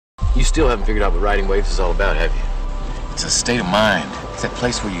You still haven't figured out what riding waves is all about, have you? It's a state of mind. It's that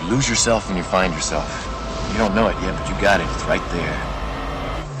place where you lose yourself and you find yourself. You don't know it yet, but you got it. It's right there.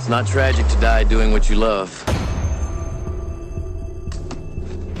 It's not tragic to die doing what you love.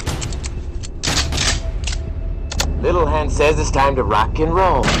 Little Hand says it's time to rock and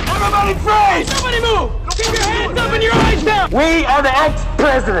roll. Everybody freeze! Somebody move! Keep your hands up and your eyes down! We are the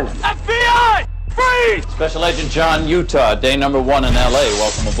ex-presidents. FBI! Freeze! Special Agent John Utah, day number 1 in L.A.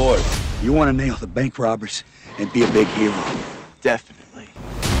 Welcome aboard. You want to nail the bank robbers and be a big hero. Definitely.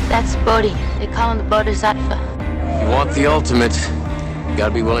 That's Bodhi. They call him the Bodhisattva. You want the ultimate, you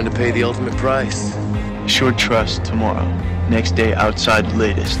gotta be willing to pay the ultimate price. Short trust tomorrow. Next day outside the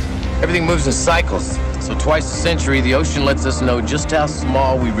latest. Everything moves in cycles, so twice a century, the ocean lets us know just how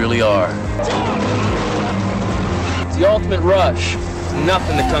small we really are. It's the ultimate rush. There's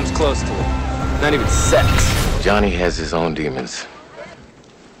nothing that comes close to it. Not even sex. Johnny has his own demons.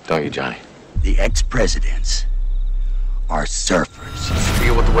 Don't you, Johnny? The ex-presidents are surfers.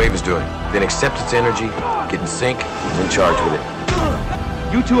 Feel what the wave is doing, then accept its energy, get in sync, then charge with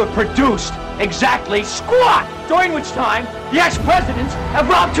it. You two have produced exactly squat, during which time the ex-presidents have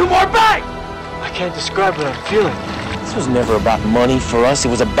robbed 2 more banks! I can't describe what I'm feeling. This was never about money for us. It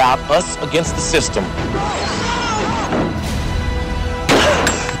was about us against the system.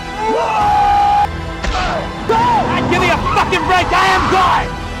 God, give me a fucking break! I am God!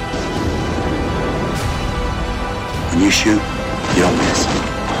 When you shoot, you don't miss.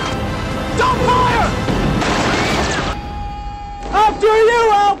 Don't fire! After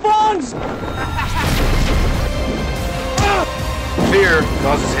you, Alphonse! Fear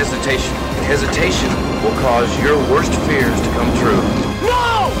causes hesitation. Hesitation will cause your worst fears to come true.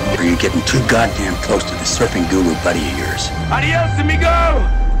 No! Or you're getting too goddamn close to the surfing guru buddy of yours. Adios, amigo!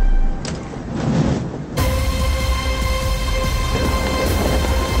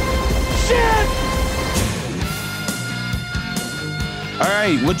 All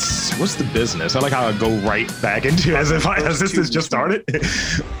right, what's the business? I like how I go right back into as if this has just started.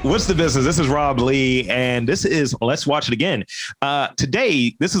 What's the business? This is Rob Lee, and this is Let's Watch It Again.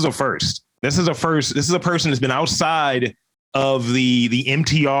 Today, this is a first. This is a first. This is a person that's been outside of the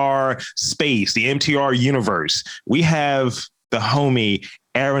MTR space, the MTR universe. We have the homie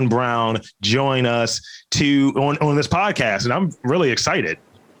Aaron Brown join us on this podcast, and I'm really excited.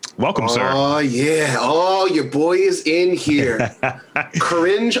 Welcome, sir. Oh, yeah. Oh, your boy is in here.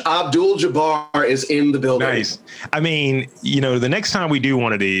 Cringe Abdul-Jabbar is in the building. Nice. I mean, the next time we do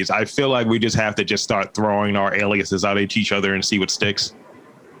one of these, I feel like we just have to just start throwing our aliases out at each other and see what sticks.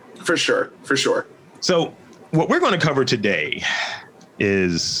 For sure. For sure. So what we're going to cover today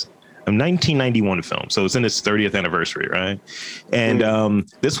is a 1991 film. So it's in its 30th anniversary, right? And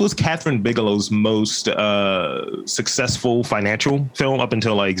this was Catherine Bigelow's most successful financial film up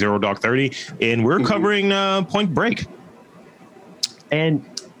until like Zero Dark 30. And we're covering Point Break. And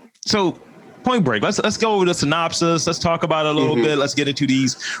so Point Break, let's go over the synopsis. Let's talk about it a little bit. Let's get into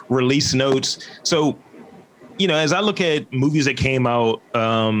these release notes. So, as I look at movies that came out,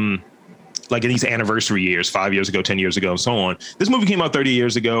 like in these anniversary years, 5 years ago, 10 years ago, and so on. This movie came out 30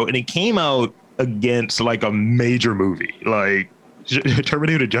 years ago, and it came out against like a major movie, like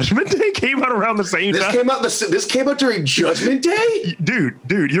Terminator Judgment Day came out around the same time. This came out during Judgment Day? Dude,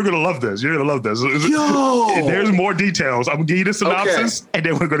 you're going to love this. You're going to love this. Yo! There's more details. I'm going to give you the synopsis, and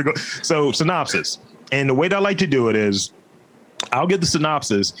then we're going to go. So synopsis. And the way that I like to do it is, I'll get the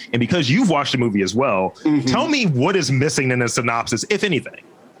synopsis, and because you've watched the movie as well, tell me what is missing in the synopsis, if anything.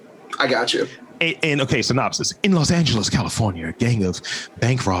 I got you. And okay, synopsis. In Los Angeles, California, a gang of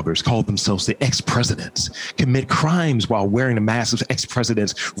bank robbers called themselves the ex-presidents commit crimes while wearing the masks of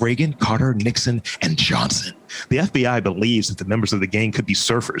ex-presidents Reagan, Carter, Nixon, and Johnson. The FBI believes that the members of the gang could be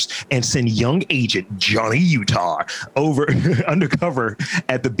surfers and send young agent Johnny Utah over undercover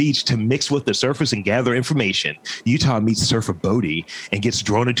at the beach to mix with the surfers and gather information. Utah meets surfer Bodhi and gets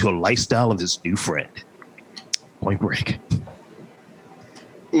drawn into a lifestyle of his new friend. Point Break.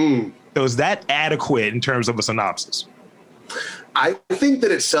 So is that adequate in terms of a synopsis? I think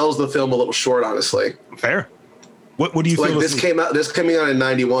that it sells the film a little short, honestly. Fair. What do you feel? This coming out in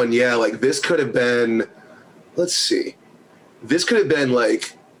 91. Yeah, like this could have been, let's see. This could have been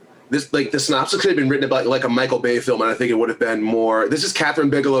like the synopsis could have been written about like a Michael Bay film, and I think it would have been more. This is Catherine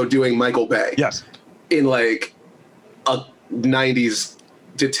Bigelow doing Michael Bay. Yes. In like a 90s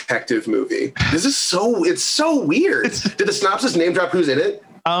detective movie. It's so weird. Did the synopsis name drop who's in it?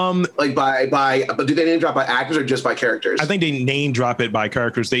 Like but do they name drop by actors or just by characters? I think they name drop it by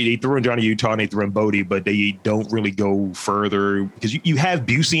characters. They threw in Johnny Utah and they threw in Bodhi, but they don't really go further because you have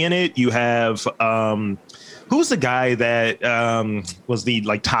Busey in it. You have who's the guy that was the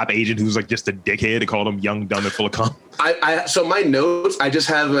like top agent who's like just a dickhead? They called him young, dumb, and full of cum. So my notes, I just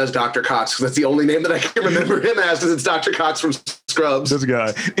have him as Dr. Cox because that's the only name that I can remember him as, because it's Dr. Cox from Scrubs. This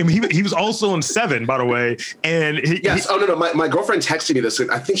guy. I mean, he was also in Seven, by the way. And My girlfriend texted me this.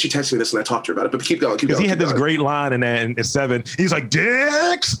 I think she texted me this and I talked to her about it. But keep going. Because he had this great line in Seven. He's like,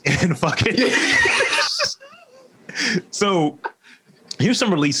 dicks! And fucking. So here's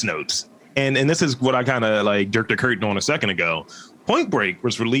some release notes. And this is what I kind of like jerked the curtain on a second ago. Point Break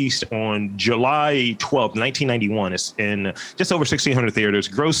was released on July 12th, 1991. It's in just over 1,600 theaters,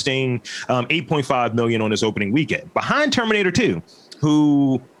 grossing $8.5 million on its opening weekend. Behind Terminator 2,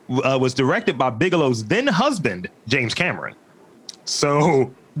 who was directed by Bigelow's then husband, James Cameron.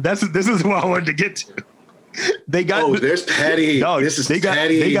 So this is what I wanted to get to. They got there's petty. No, this is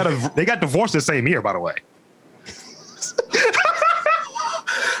petty. They got divorced the same year, by the way.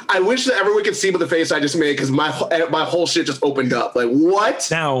 I wish that everyone could see what the face I just made, because my whole shit just opened up. Like, what?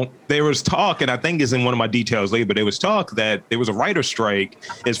 Now, there was talk, and I think it's in one of my details later, but there was talk that there was a writer's strike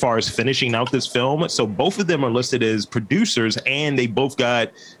as far as finishing out this film. So both of them are listed as producers, and they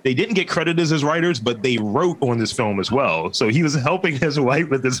didn't get credited as writers, but they wrote on this film as well. So he was helping his wife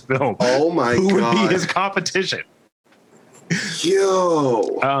with this film. Oh my God. Who would be his competition?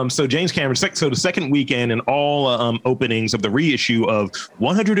 Yo. So James Cameron, so the second weekend in all openings of the reissue of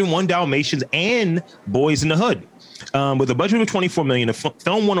 101 Dalmatians and Boys in the Hood. With a budget of $24 million, the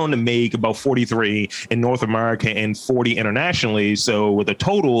film went on to make about 43 in North America and 40 internationally. So with a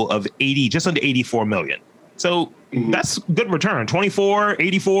total of just under 84 million. So that's good return. 24,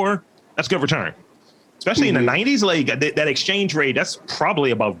 84, that's good return. Especially in the 90s, like that exchange rate, that's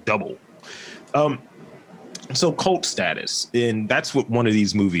probably about double. So cult status, and that's what one of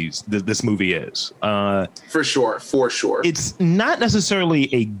these movies, this movie is. For sure. It's not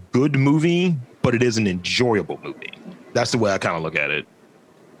necessarily a good movie, but it is an enjoyable movie. That's the way I kind of look at it.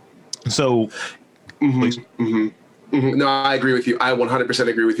 So, No, I agree with you. I 100%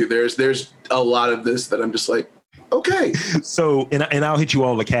 agree with you. There's a lot of this that I'm just like, okay. So, and I'll hit you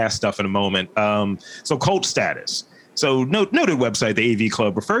all the cast stuff in a moment. So cult status. So noted website, the AV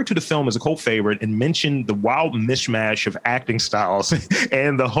Club, referred to the film as a cult favorite and mentioned the wild mishmash of acting styles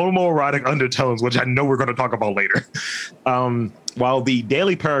and the homoerotic undertones, which I know we're going to talk about later. While the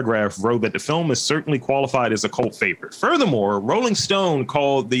Daily Paragraph wrote that the film is certainly qualified as a cult favorite. Furthermore, Rolling Stone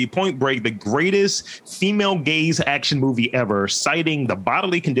called the Point Break the greatest female gaze action movie ever, citing the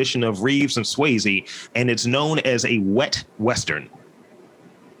bodily condition of Reeves and Swayze, and it's known as a wet Western.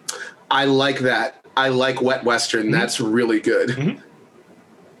 I like that. I like wet Western. That's really good.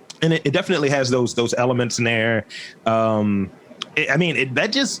 And it definitely has those elements in there.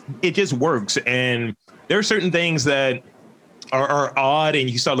 It just works. And there are certain things that are odd, and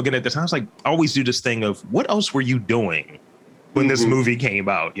you start looking at this. I was like, I always do this thing of, what else were you doing when this movie came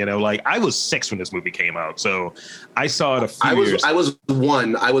out? You know, like I was 6 when this movie came out, so I saw it a few years. I was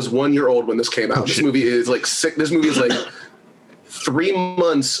 1. I was 1 year old when this came out. This movie is like sick. This movie is like 3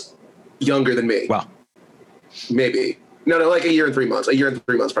 months younger than me. Wow. Maybe. No, like a year and 3 months. A year and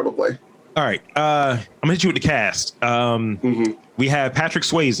 3 months, probably. All right. I'm gonna hit you with the cast. We have Patrick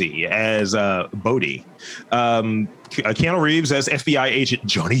Swayze as Bodhi. Keanu Reeves as FBI agent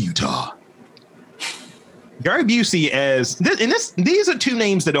Johnny Utah. Gary Busey as these are 2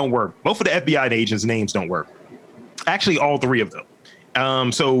 names that don't work. Both of the FBI agents' names don't work. Actually, all 3 of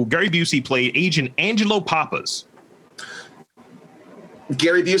them. So Gary Busey played Agent Angelo Papas.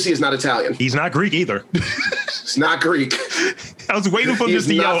 Gary Busey is not Italian. He's not Greek either. He's not Greek. I was waiting for him He's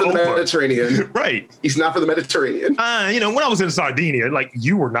to yell not for the over. Mediterranean. Right. He's not for the Mediterranean. When I was in Sardinia, like,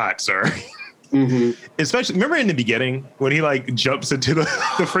 you were not, sir. Especially, remember in the beginning when he like jumps into the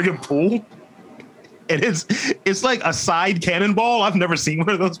friggin' pool? And it's like a side cannonball. I've never seen one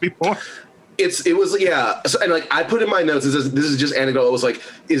of those before. It was So, and like I put in my notes, this is just anecdotal. It was like,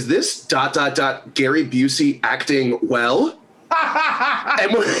 is this ... Gary Busey acting well?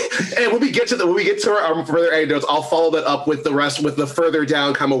 and when we get to our further anecdotes, I'll follow that up with the further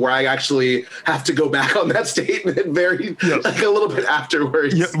down kind of where I actually have to go back on that statement like a little bit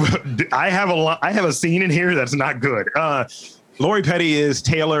afterwards. Yeah, I have a scene in here that's not good. Lori Petty is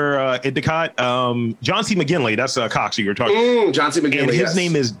Taylor Endicott. John C. McGinley, that's Cox who you're talking. John C. McGinley. And his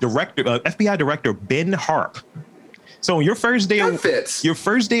name is FBI Director Ben Harp. So your first day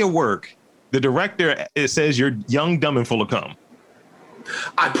of work, the director, it says you're young, dumb, and full of cum.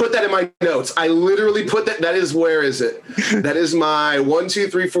 I put that in my notes. I literally put that. That is, where is it? That is my 1, 2,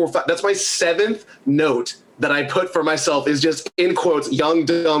 3, 4, 5. That's my 7th note that I put for myself, is just in quotes, young,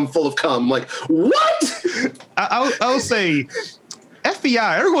 dumb, full of cum. Like, what? I'll say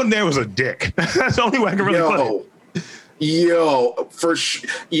FBI, everyone there was a dick. That's the only way I can really put it. Yo, for sure.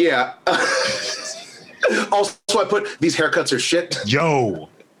 Yeah. Also, I put these haircuts are shit. Yo,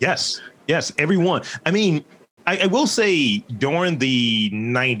 yes, everyone. I mean, I will say during the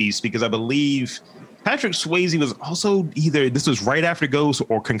 90s, because I believe Patrick Swayze was also this was right after Ghost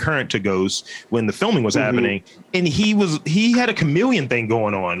or concurrent to Ghost when the filming was happening. And he had a chameleon thing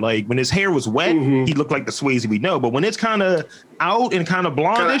going on. Like when his hair was wet, he looked like the Swayze we know. But when it's kind of out and kind of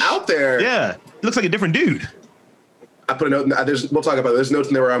blondish, out there. Yeah, he looks like a different dude. I put a note we'll talk about it. There's notes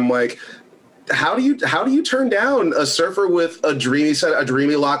in there where I'm like, how do you turn down a surfer with a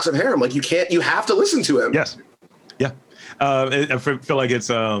dreamy locks of hair? I'm like, you have to listen to him. Yes. Yeah. I feel like it's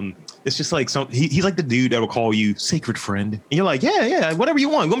just like he's like the dude that will call you sacred friend. And you're like, yeah, whatever you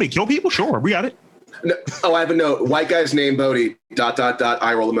want. You want me to kill people? Sure, we got it. No, I have a note. White guy's name Bodhi. ...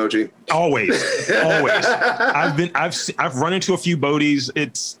 Eye roll emoji. Always. I've run into a few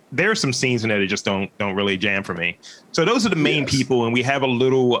Bodhis. There's some scenes in there that just don't really jam for me. So those are the main people, and we have a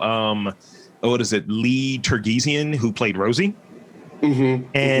little Lee Tergesian, who played Rosie.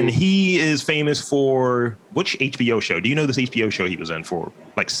 And he is famous for which HBO show? Do you know this HBO show he was in for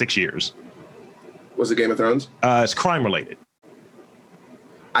like 6 years? Was it Game of Thrones? It's crime related.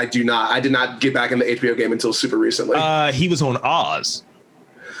 I do not. I did not get back in the HBO game until super recently. He was on Oz.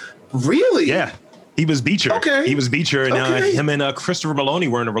 Really? Yeah. He was Beecher. Okay. He was Beecher, and him and Christopher Maloney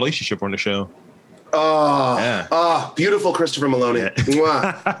were in a relationship on the show. Oh, yeah. Beautiful Christopher Maloney.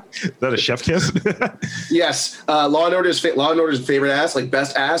 Yeah. Is that a chef kiss? Yes. Law and Order's favorite ass, like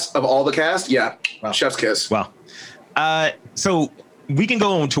best ass of all the cast. Yeah. Wow. Chef's kiss. Wow. So we can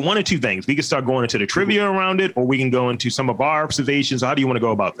go into one or two things. We can start going into the trivia around it, or we can go into some of our observations. How do you want to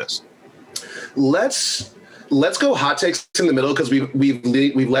go about this? Let's go hot takes in the middle, because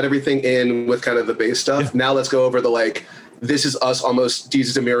we've let everything in with kind of the base stuff. Yeah. Now let's go over the this is us almost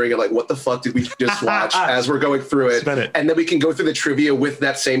Jesus and mirroring it, like what the fuck did we just watch as we're going through it. And then we can go through the trivia with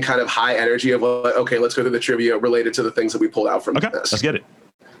that same kind of high energy of okay, let's go through the trivia related to the things that we pulled out from this. Let's get it.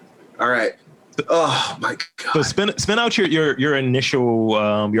 All right. Oh my God. So spin out your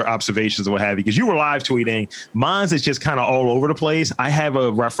initial your observations and what have you, because you were live tweeting. Mine's is just kind of all over the place. I have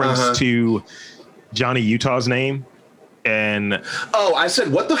a reference to Johnny Utah's name, and I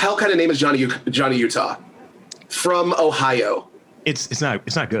said, what the hell kind of name is Johnny Utah from Ohio? It's not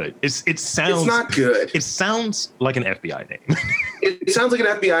good. It's not good. It sounds like an FBI name. It sounds like an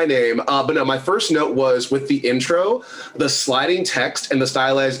FBI name, but no. My first note was with the intro, the sliding text and the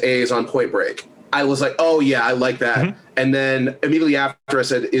stylized A's on Point Break. I was like, oh yeah, I like that. And then immediately after, I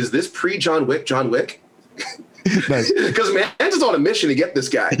said, is this pre John Wick? Nice. Because man's just on a mission to get this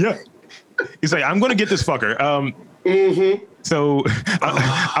guy. Yeah. He's like, I'm going to get this fucker. So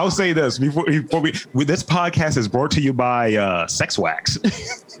I'll say this before this podcast is brought to you by Sex Wax.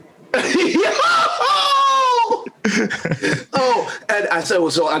 And I said,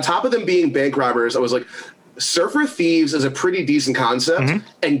 so on top of them being bank robbers, I was like, Surfer Thieves is a pretty decent concept,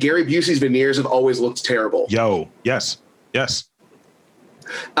 and Gary Busey's veneers have always looked terrible. Yo, yes.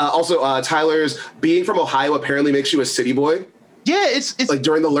 Also, Tyler's being from Ohio apparently makes you a city boy. Yeah, it's like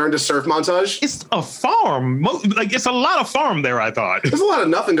during the learn to surf montage. It's a farm. Like it's a lot of farm there, I thought. There's a lot of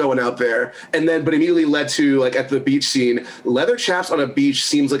nothing going out there. And then, but immediately led to, like, at the beach scene, leather chaps on a beach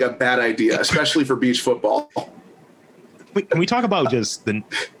seems like a bad idea, especially for beach football. Can we talk about just all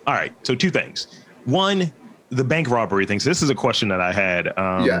right, so two things. One, the bank robbery thing. So this is a question that I had.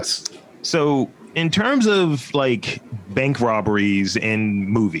 Yes. So in terms of like bank robberies in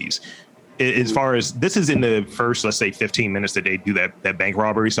movies, as far as this is in the first, let's say 15 minutes that they do that bank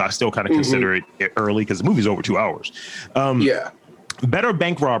robbery. So I still kind of consider it early because the movie's over 2 hours. Better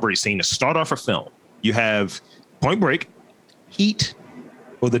bank robbery scene to start off a film. You have Point Break, Heat,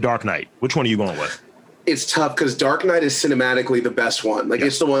 or The Dark Knight. Which one are you going with? It's tough because Dark Knight is cinematically the best one. Like,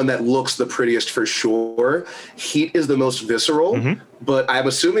 it's the one that looks the prettiest for sure. Heat is the most visceral, but I'm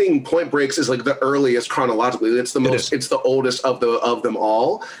assuming Point Breaks is like the earliest chronologically. It's the most. It's the oldest of them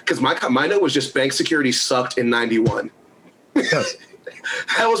all. Because my note was just bank security sucked in '91. Yes.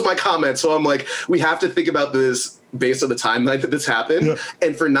 That was my comment. So I'm like, we have to think about this based on the timeline that this happened. Yeah.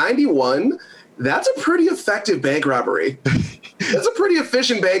 And for '91. That's a pretty effective bank robbery. That's a pretty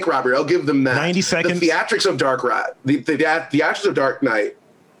efficient bank robbery. I'll give them that. 90 seconds. The theatrics of Dark theatrics of Dark Knight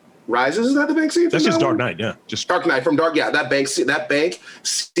Rises. Is that the bank scene? That's just Dark Knight. Yeah, just Dark Knight from Dark. Yeah, that bank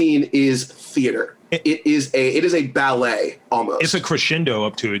scene is theater. it is a ballet almost. It's a crescendo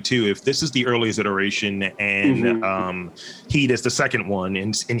up to it too. If this is the earliest iteration and Heat is the second one,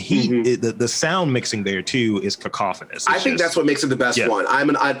 and Heat the sound mixing there too is cacophonous. I think that's what makes it the best one. I'm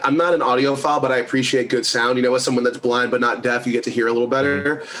not an audiophile, but I appreciate good sound. You know, as someone that's blind but not deaf, you get to hear a little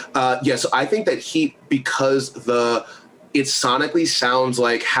better. So I think that Heat, because it sonically sounds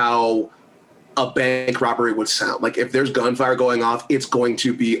like how a bank robbery would sound. Like if there's gunfire going off, it's going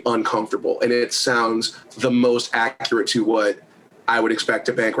to be uncomfortable, and it sounds the most accurate to what I would expect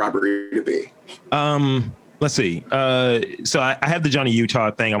a bank robbery to be. Let's see. So I have the Johnny Utah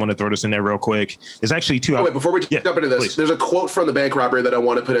thing. I want to throw this in there real quick. There's actually two. Wait, before we jump into this, please. There's a quote from the bank robbery that I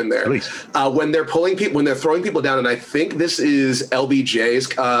want to put in there. When they're throwing people down, and I think this is LBJ's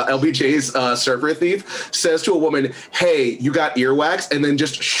surfer thief says to a woman, "Hey, you got earwax," and then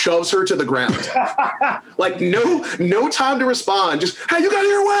just shoves her to the ground. Like no time to respond. Just, "Hey, you got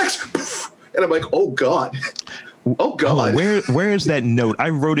earwax," and I'm like, "Oh God." Oh God! Where is that note? I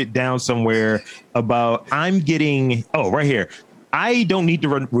wrote it down somewhere about right here. I don't need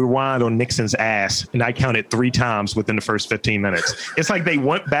to rewind on Nixon's ass, and I counted 3 times within the first 15 minutes. It's like they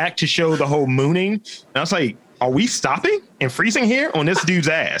went back to show the whole mooning, and I was like, "Are we stopping and freezing here on this dude's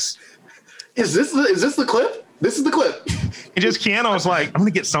ass?" Is this the clip? This is the clip. And just Keanu was like, "I'm gonna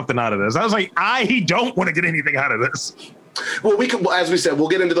get something out of this." I was like, "I don't want to get anything out of this." Well, as we said, we'll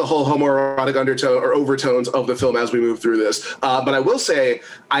get into the whole homoerotic undertone or overtones of the film as we move through this. But I will say,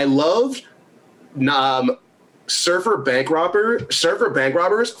 I loved surfer bank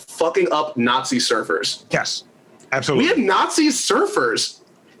robbers fucking up Nazi surfers. Yes, absolutely. We have Nazi surfers.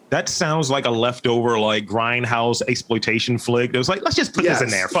 That sounds like a leftover like grindhouse exploitation flick. It was like, let's just put this in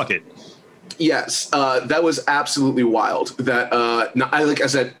there. Fuck it. Yes, that was absolutely wild. That like I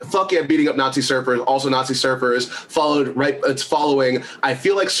said, fuck yeah, beating up Nazi surfers. Also, Nazi surfers following. I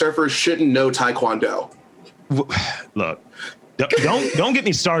feel like surfers shouldn't know Taekwondo. Look, don't get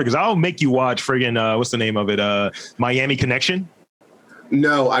me started because I'll make you watch friggin' what's the name of it? Miami Connection.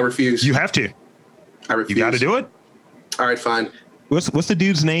 No, I refuse. You have to. I refuse. You got to do it. All right, fine. What's the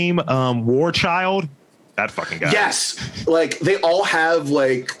dude's name? War Child. That fucking guy. Yes, like they all have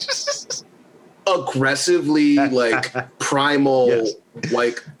like. Aggressively like primal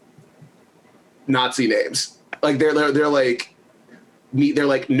like Nazi names. Like they're like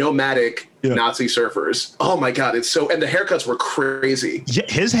nomadic Nazi surfers. Oh my God, it's so, and the haircuts were crazy. Yeah,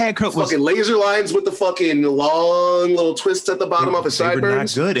 his haircut was fucking laser lines with the fucking long little twists at the bottom of his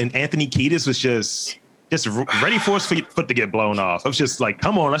sideburns. Not good. And Anthony Kiedis was just ready for his foot to get blown off. I was just like,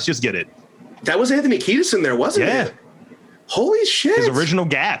 come on, let's just get it. That was Anthony Kiedis in there, wasn't it? Holy shit. His original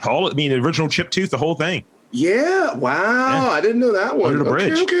Gap, the original Chip Tooth, the whole thing. Yeah, wow. I didn't know that one. Under the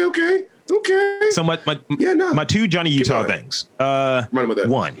bridge. Okay. So my 2 Johnny Utah things. Run with it.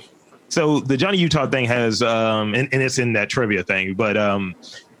 1. So the Johnny Utah thing has, and it's in that trivia thing, but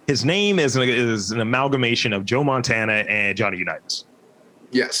his name is an amalgamation of Joe Montana and Johnny Unitas.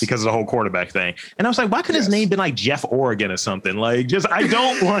 Yes. Because of the whole quarterback thing. And I was like, why couldn't his name been like Jeff Oregon or something? Like, I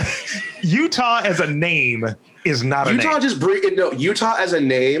don't want Utah as a name is not a name. Utah as a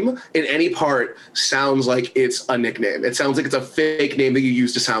name in any part sounds like it's a nickname. It sounds like it's a fake name that you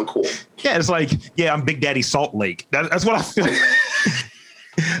use to sound cool. Yeah, it's like, I'm Big Daddy Salt Lake. That's what I feel.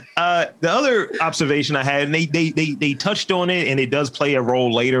 The other observation I had, and they touched on it, and it does play a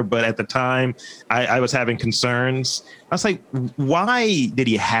role later, but at the time I was having concerns. I was like, why did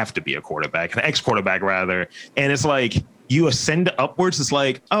he have to be a quarterback, an ex-quarterback rather? And it's like, you ascend upwards. It's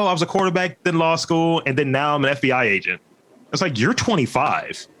like, oh, I was a quarterback, then law school, and then now I'm an FBI agent. It's like, you're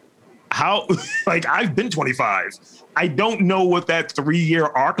 25. How, like, I've been 25. I don't know what that 3-year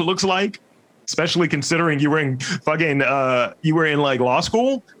arc looks like, especially considering you were in like law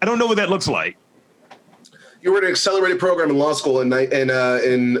school. I don't know what that looks like. You were in an accelerated program in law school in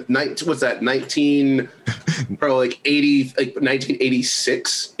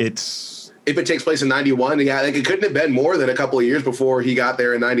 1986. If it takes place in 91, like it couldn't have been more than a couple of years before he got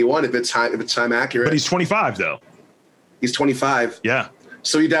there in 91. If it's time accurate. But he's 25 though. He's 25. Yeah.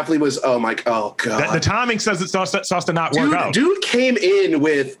 So he definitely was. Oh God. The timing says it starts to not work out. Dude came in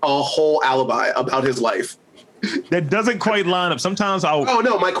with a whole alibi about his life. That doesn't quite line up. Sometimes I'll. Oh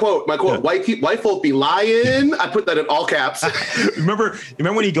no, my quote. Yeah. White folk be lying. I put that in all caps. Remember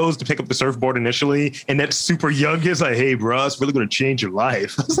when he goes to pick up the surfboard initially, and that super young kid's like, "Hey, bro, it's really going to change your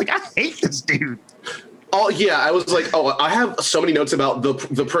life." I was like, I hate this dude. Oh yeah, I was like, I have so many notes about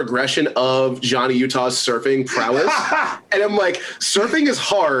the progression of Johnny Utah's surfing prowess, and I'm like, surfing is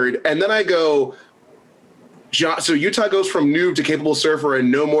hard, and then I go. So Utah goes from noob to capable surfer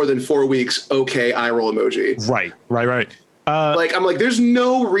in no more than 4 weeks. Okay, eye roll emoji. Right. Like, I'm like, there's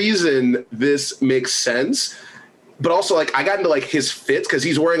no reason this makes sense. But also, like, I got into like his fits because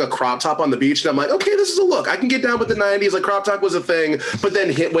he's wearing a crop top on the beach, and I'm like, okay, this is a look. I can get down with the '90s. Like, crop top was a thing. But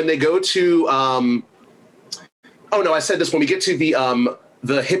then when they go to, oh no, I said this when we get to the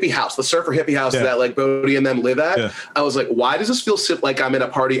hippie house, the surfer hippie house that like Bodhi and them live at. I was like, why does this feel like I'm in a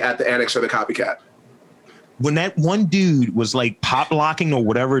party at the Annex or the Copycat? When that one dude was like pop locking or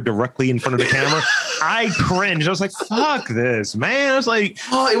whatever directly in front of the camera, I cringed. I was like, fuck this, man. I was like,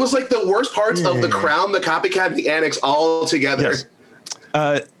 oh, it was like the worst parts of The Crown, the Copycat, and the Annex all together.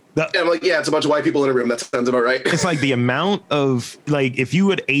 Yes. I'm like, yeah, it's a bunch of white people in a room. That sounds about right. It's like the amount of, like, if you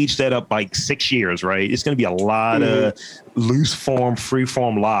would age that up like 6 years, right? It's going to be a lot of loose form, free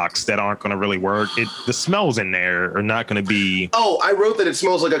form locks that aren't going to really work. The smells in there are not going to be. Oh, I wrote that it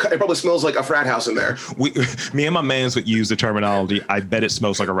probably smells like a frat house in there. Me and my mans would use the terminology. I bet it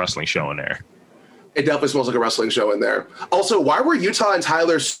smells like a wrestling show in there. It definitely smells like a wrestling show in there. Also, why were Utah and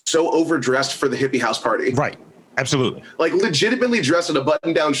Tyler so overdressed for the hippie house party? Right. Absolutely. Like legitimately dressed in a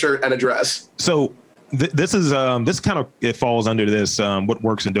button-down shirt and a dress. So this is this kind of, it falls under this what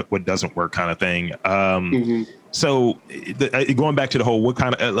works and what doesn't work kind of thing. So going back to the whole, what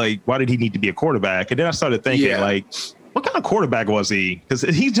kind of like, why did he need to be a quarterback? And then I started thinking like, what kind of quarterback was he? Because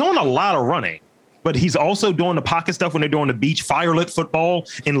he's doing a lot of running, but he's also doing the pocket stuff when they're doing the beach firelit football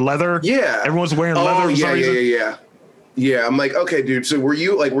in leather. Yeah. Everyone's wearing leather. Yeah. I'm like, okay, dude. So were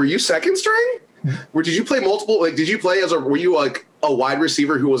you second string? Did you play multiple? Like, were you like a wide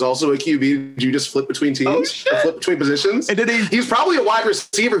receiver who was also a QB? Did you just flip between teams? Or flip between positions? And then he's probably a wide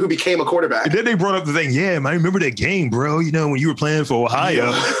receiver who became a quarterback. And then they brought up the thing. Yeah, man, I remember that game, bro. You know, when you were playing for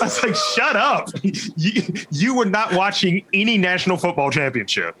Ohio. I was like, shut up. You were not watching any national football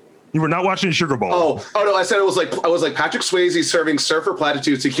championship. You were not watching the Sugar Bowl. Oh no! I said I was like Patrick Swayze serving surfer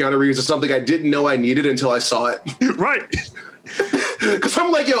platitudes to Keanu Reeves is something I didn't know I needed until I saw it. Right. Because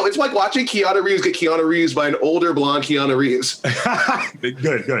I'm like, it's like watching Keanu Reeves get Keanu Reeves by an older blonde Keanu Reeves.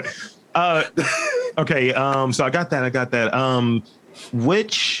 Good. Okay. So I got that.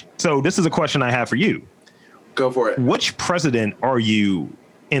 So this is a question I have for you. Go for it. Which president are you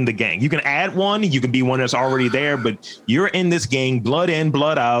in the gang? You can add one. You can be one that's already there, but you're in this gang, blood in,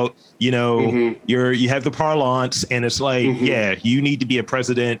 blood out. You know, you have the parlance, and it's like, you need to be a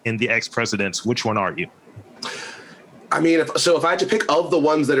president in the ex-presidents. Which one are you? I mean, if I had to pick of the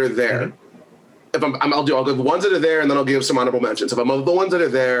ones that are there, I'll give the ones that are there, and then I'll give some honorable mentions. If I'm of the ones that are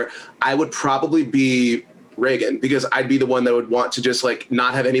there, I would probably be Reagan, because I'd be the one that would want to just like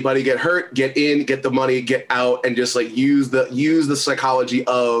not have anybody get hurt, get in, get the money, get out, and just like use the psychology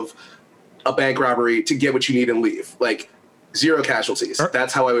of a bank robbery to get what you need and leave. Like zero casualties.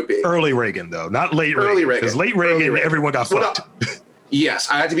 That's how I would be. Early Reagan, though, not late Reagan. Early Reagan. Because late Reagan, everyone got fucked.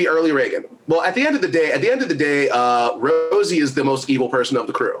 Yes, I had to be early Reagan. Well, at the end of the day, Rosie is the most evil person of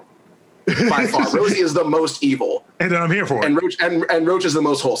the crew. By far. Rosie is the most evil. And I'm here for it. And Roach is the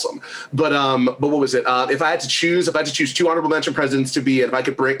most wholesome. But what was it? If I had to choose two honorable mention presidents to be, and if I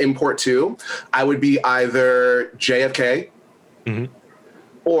could import two, I would be either JFK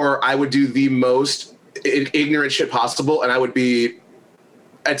or I would do the most ignorant shit possible, and I would be,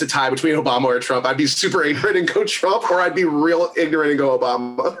 it's a tie between Obama or Trump. I'd be super ignorant and go Trump, or I'd be real ignorant and go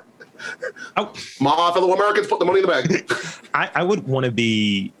Obama. My fellow Americans, put the money in the bag. I would want to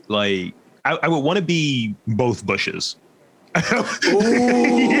be like, I would want to be both Bushes. Yes.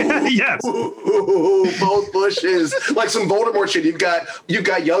 Ooh, both Bushes. Like some Voldemort shit. You've got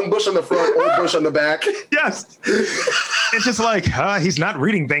young Bush on the front, old Bush on the back. Yes. It's just like, he's not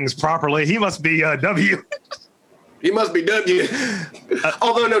reading things properly. He must be W. He must be W.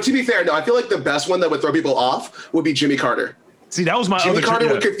 Although, no, to be fair, no, I feel like the best one that would throw people off would be Jimmy Carter. See, that was my Jimmy Carter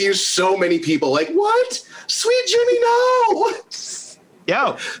would confuse so many people. Like, what? Sweet Jimmy, no.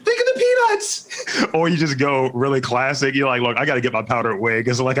 Yo. Think of the peanuts. Or you just go really classic. You're like, look, I got to get my powdered wig.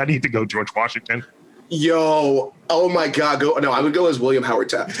 It's like, I need to go George Washington. Yo. Oh, my God. I would go as William Howard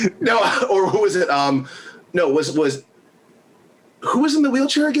Taft. No, or who was it? Who was in the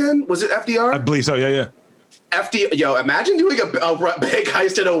wheelchair again? Was it FDR? I believe so. Yeah. FDR, yo, imagine doing a big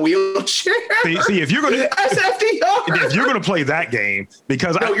heist in a wheelchair. See, if you're gonna as FDR, if you're gonna play that game,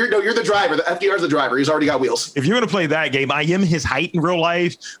 because you're the driver. The FDR's the driver. He's already got wheels. If you're gonna play that game, I am his height in real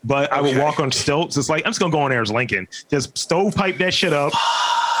life, but I would walk on stilts. It's like I'm just gonna go in there as Lincoln, just stovepipe that shit up.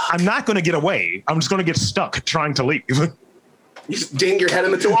 I'm not gonna get away. I'm just gonna get stuck trying to leave. You just ding your head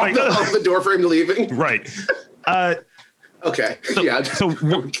in the door off the door frame to leaving. Right. Okay. So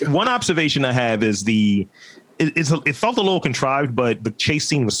one observation I have is it felt a little contrived, but the chase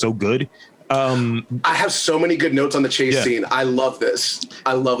scene was so good. I have so many good notes on the chase scene. I love this.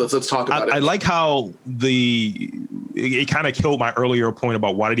 Let's talk about it. I like how it kind of killed my earlier point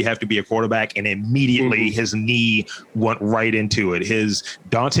about why did he have to be a quarterback, and immediately his knee went right into it. His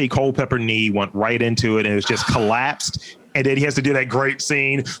Dante Culpepper knee went right into it, and it was just collapsed. And then he has to do that great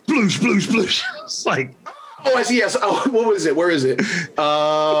scene, bloosh, bloosh, bloosh. It's like, oh, I see. Yes. Oh, what was it? Where is it?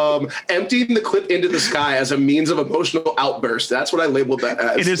 Emptying the clip into the sky as a means of emotional outburst. That's what I labeled that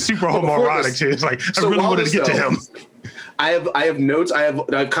as. It is super homoerotic too. It's like, I really wanted to get to him. I have notes. I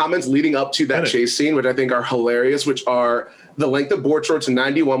have comments leading up to that chase scene, which I think are hilarious, which are the length of board shorts in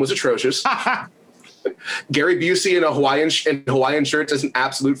 91 was atrocious. Gary Busey in a Hawaiian shirts is an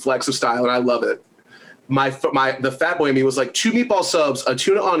absolute flex of style, and I love it. The fat boy in me was like 2 meatball subs, a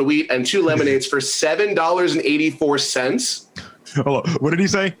tuna on wheat, and 2 lemonades for $7.84. Hold on. What did he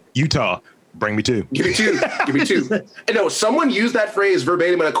say? Utah, bring me 2. Give me 2. Give me 2. And no, someone used that phrase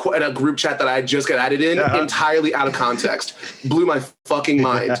verbatim in a group chat that I just got added in entirely out of context. Blew my fucking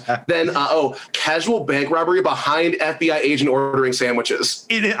mind. Then, casual bank robbery behind FBI agent ordering sandwiches.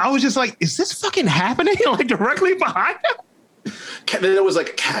 I was just like, is this fucking happening? Like directly behind him? Then it was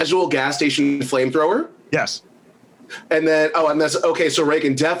like casual gas station flamethrower. Yes. And then, so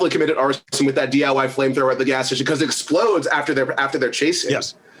Reagan definitely committed arson with that DIY flamethrower at the gas station because it explodes after their chase scene.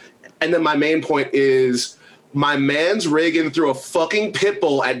 Yes. And then my main point is my man's Reagan threw a fucking pit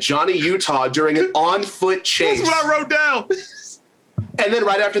bull at Johnny Utah during an on-foot chase. That's what I wrote down. And then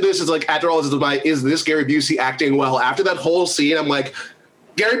right after this is like, after all this is this Gary Busey acting well? After that whole scene, I'm like,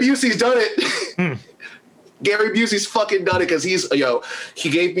 Gary Busey's done it. Gary Busey's fucking done it because he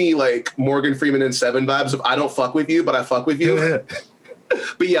gave me like Morgan Freeman and Seven vibes of I don't fuck with you, but I fuck with you.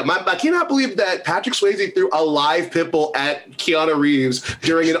 But yeah, I cannot believe that Patrick Swayze threw a live pit bull at Keanu Reeves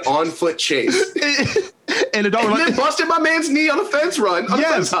during an on-foot chase. and then busted my man's knee on a fence run.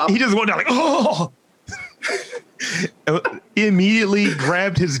 He just went down like, oh. He immediately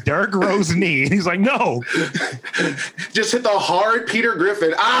grabbed his Derrick Rose knee and he's like, no. Just hit the hard Peter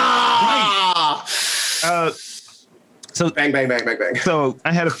Griffin. Ah! Right. So bang, bang, bang, bang, bang. So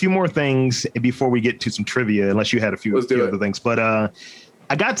I had a few more things before we get to some trivia, unless you had a few other things. But I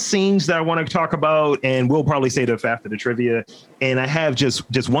got scenes that I want to talk about, and we'll probably say that after the trivia. And I have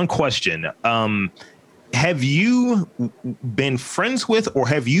just one question. Have you been friends with, or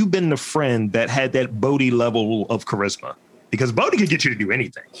have you been the friend that had that Bodhi level of charisma? Because Bodhi could get you to do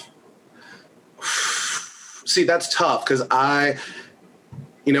anything. See, that's tough because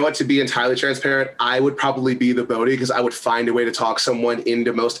you know what, to be entirely transparent, I would probably be the Bodhi because I would find a way to talk someone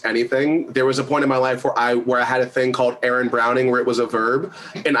into most anything. There was a point in my life where I had a thing called Aaron Browning where it was a verb,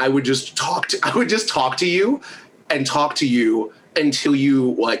 and I would just talk to you until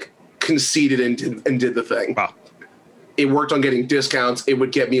you like conceded and did the thing. Wow. It worked on getting discounts. It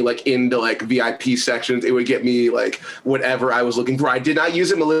would get me like into like VIP sections. It would get me like whatever I was looking for. I did not use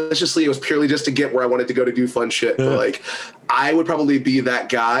it maliciously. It was purely just to get where I wanted to go to do fun shit. But like, I would probably be that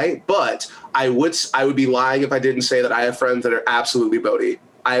guy, but I would be lying if I didn't say that I have friends that are absolutely Bodhi.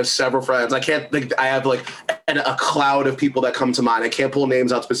 I have several friends. I have like a cloud of people that come to mind. I can't pull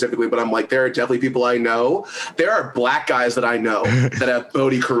names out specifically, but I'm like, there are definitely people I know. There are black guys that I know that have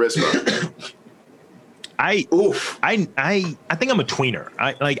Bodhi charisma. I think I'm a tweener.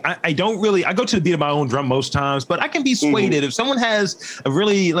 I don't really, I go to the beat of my own drum most times, but I can be swayed. If someone has a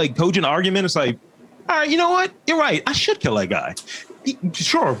really like cogent argument, it's like, all right, you know what? You're right. I should kill that guy.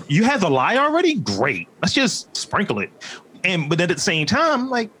 Sure. You have the lie already? Great. Let's just sprinkle it. But then at the same time,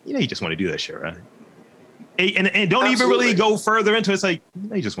 like, you just want to do that shit, right? And don't even really go further into it. It's like,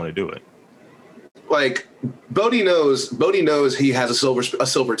 you just want to do it. Like, Bodhi knows he has a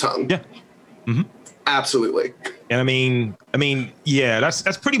silver tongue. Yeah. Mm-hmm. Absolutely. And I mean, yeah,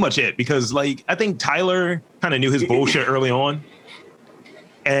 that's pretty much it, because like I think Tyler kind of knew his bullshit early on.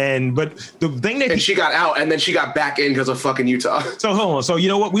 But the thing that she got out and then she got back in because of fucking Utah. So hold on. So you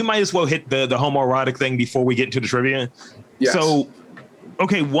know what? We might as well hit the homoerotic thing before we get into the trivia. Yes. So,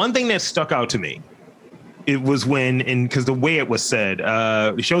 okay, one thing that stuck out to me, it was because the way it was said,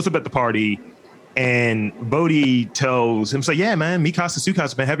 he shows up at the party and Bodhi tells him, "Say, yeah, man, Mikasa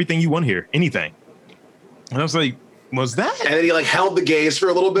Tsukasa, man, everything you want here, anything." And I was like, was that? And then he like held the gaze for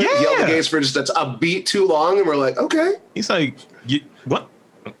a little bit. Yeah. He held the gaze for just a beat too long, and we're like, okay. He's like, what?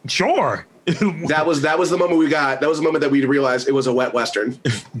 Sure. That was the moment we got. That was the moment that we realized it was a wet Western.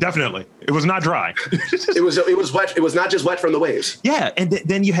 Definitely, it was not dry. It was wet. It was not just wet from the waves. Yeah, and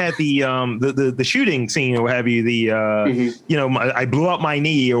then you had the shooting scene, or what have you? I blew up my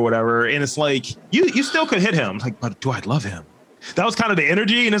knee or whatever, and it's like you still could hit him. Like, but do I love him? That was kind of the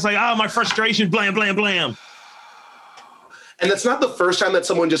energy, and it's like, my frustration, blam, blam, blam. And that's not the first time that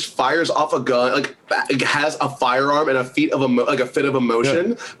someone just fires off a gun, like has a firearm and a fit of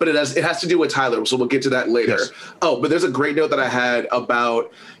emotion. But it has to do with Tyler, so we'll get to that later. Yes. Oh, but there's a great note that I had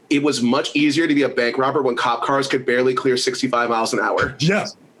about it was much easier to be a bank robber when cop cars could barely clear 65 miles an hour.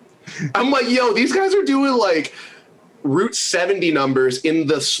 Yes. I'm like, yo, these guys are doing like Route 70 numbers in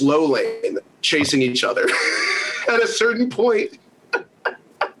the slow lane, chasing each other. At a certain point,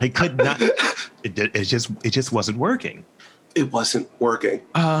 They could not. It just wasn't working. it wasn't working.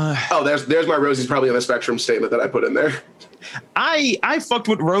 There's my Rosie's probably on the spectrum statement that I put in there. I fucked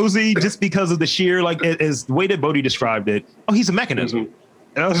with Rosie just because of the sheer, like, as the way that Bodhi described it. Oh, he's a mechanism. Mm-hmm.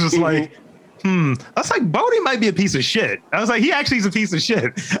 And I was just like, I was like, Bodhi might be a piece of shit. I was like, he actually is a piece of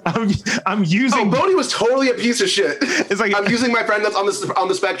shit. I'm using. Bodhi was totally a piece of shit. It's like I'm using my friend that's on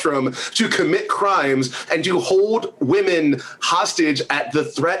the spectrum to commit crimes and to hold women hostage at the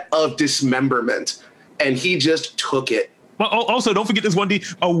threat of dismemberment, and he just took it. Well, also, don't forget this one.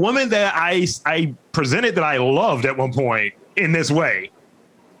 A woman that I presented that I loved at one point in this way.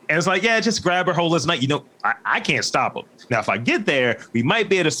 And it's like, yeah, just grab her, hold this night. You know, I can't stop him. Now, if I get there, we might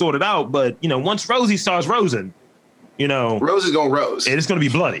be able to sort it out. But, you know, once Rosie starts rosing, you know. Rose is going to rose. And it's going to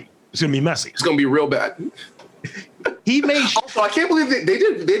be bloody. It's going to be messy. It's going to be real bad. He made. Also, I can't believe they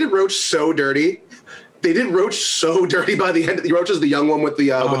did Roach so dirty. They did Roach so dirty by the end. Roach is the young one with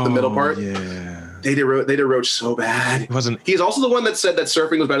the middle part. Yeah. They did Roach so bad. It wasn't. He's also the one that said that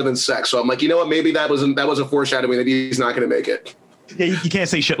surfing was better than sex. So I'm like, you know what? Maybe that was a foreshadowing that he's not going to make it. Yeah, you can't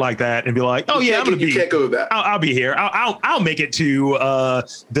say shit like that and be like, oh yeah, I'm gonna be. You can't go with that. I'll be here. I'll make it to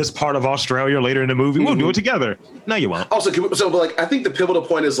this part of Australia later in the movie. We'll do it together. No, you won't. Also, but I think the pivotal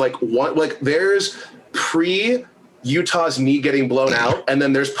point is there's pre Utah's knee getting blown out, and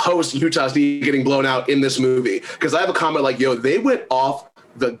then there's post Utah's knee getting blown out in this movie. Because I have a comment like, yo, they went off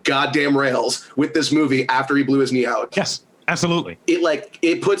the goddamn rails with this movie after he blew his knee out. Yes. Absolutely.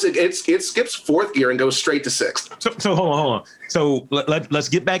 It skips fourth gear and goes straight to sixth. So hold on. So let's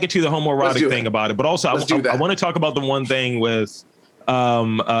get back into the homoerotic thing about it. But also, I want to talk about the one thing with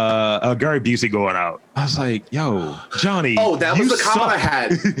Gary Busey going out. I was like, yo, Johnny. Oh, that was the comment I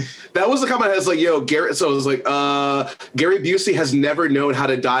had. That was the comment I had. It's like, yo, Gary. So it was like, Gary Busey has never known how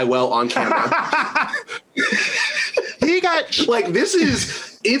to die well on camera. He got like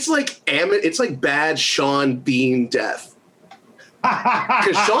it's like bad Sean Bean death.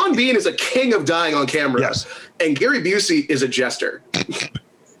 Because Sean Bean is a king of dying on camera, yes, and Gary Busey is a jester.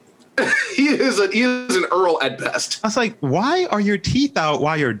 he is an Earl at best. I was like, why are your teeth out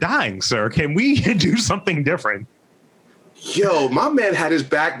while you're dying, sir? Can we do something different? Yo, my man had his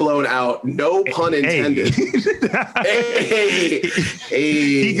back blown out. No pun intended. Hey.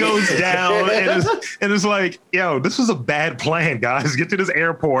 He goes down and it's like, yo, this was a bad plan, guys. Get to this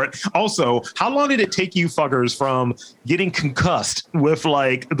airport. Also, how long did it take you fuckers from getting concussed with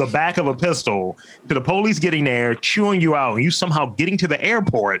like the back of a pistol to the police getting there, chewing you out, and you somehow getting to the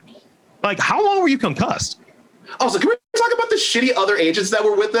airport? Like, how long were you concussed? Also, can we talk about the shitty other agents that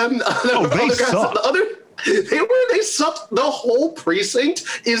were with them? They suck. They sucked. The whole precinct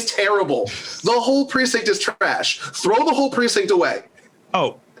is terrible. The whole precinct is trash. Throw the whole precinct away.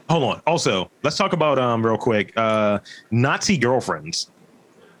 Oh, hold on. Also, let's talk about real quick. Nazi girlfriends.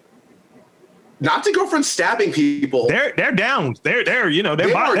 Nazi girlfriends stabbing people. They're down. They're down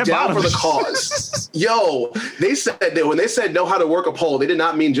for the cause. Yo, they said that when they said know how to work a pole, they did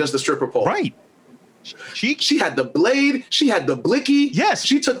not mean just the stripper pole. Right. She had the blade. She had the blicky. Yes.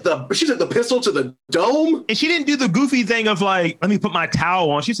 She took the pistol to the dome. And she didn't do the goofy thing of like, let me put my towel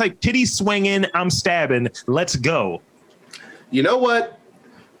on. She's like, titties swinging, I'm stabbing. Let's go. You know what?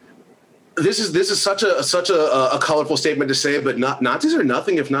 This is such a colorful statement to say, but Nazis are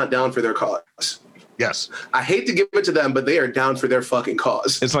nothing if not down for their cause. Yes. I hate to give it to them, but they are down for their fucking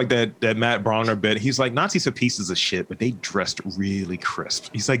cause. It's like that Matt Bronner bit. He's like, Nazis are pieces of shit, but they dressed really crisp.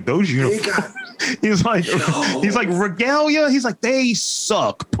 He's like, those uniforms. He's like regalia. He's like, they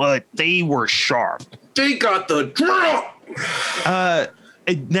suck, but they were sharp. They got the drop.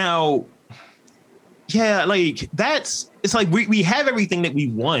 Now, yeah, like it's like we have everything that we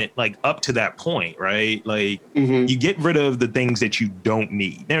want, like up to that point, right? Like you get rid of the things that you don't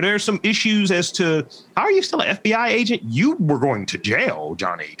need. Now, there are some issues as to how are you still an FBI agent? You were going to jail,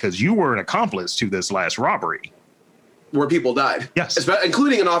 Johnny, because you were an accomplice to this last robbery. Where people died. Yes.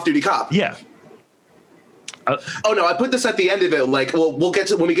 Including an off-duty cop. Yeah. Oh, no, I put this at the end of it. Like, well, we'll get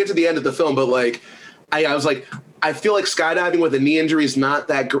to when we get to the end of the film, but like, I was like, I feel like skydiving with a knee injury is not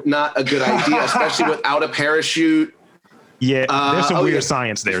a good idea, especially without a parachute. Yeah, there's some weird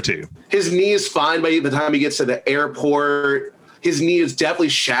science there too. His knee is fine by the time he gets to the airport. His knee is definitely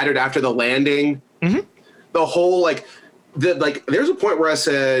shattered after the landing. Mm-hmm. The whole like there's a point where I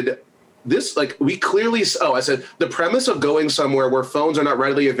said this, like, we clearly, I said the premise of going somewhere where phones are not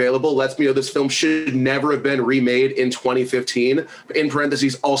readily available lets me know this film should never have been remade in 2015. In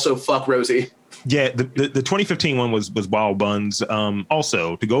parentheses, also fuck Rosie. Yeah, the 2015 one was Wild Buns.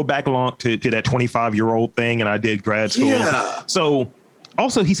 Also, to go back along to that 25-year-old thing, and I did grad school. Yeah. So,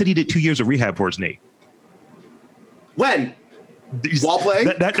 also, he said he did 2 years of rehab for his knee. When? While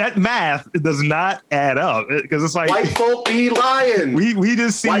playing? That math does not add up, because it's like white folk be lying. We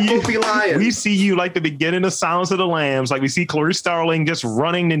just see white folk be lying. We see you like the beginning of Silence of the Lambs, like we see Clarice Starling just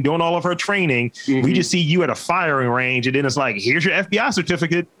running and doing all of her training. Mm-hmm. We just see you at a firing range, and then it's like, here's your FBI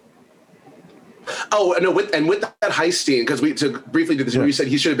certificate. Oh no! With that heist scene, because to briefly do this, you said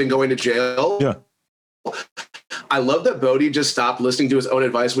he should have been going to jail. Yeah. I love that Bodhi just stopped listening to his own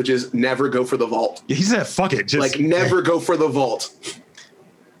advice, which is never go for the vault. He said, fuck it. Like, never go for the vault.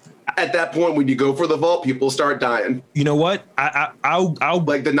 At that point, when you go for the vault, people start dying. You know what? I'll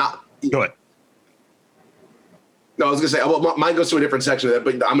like the not. Go ahead. No, I was gonna say, well, mine goes to a different section of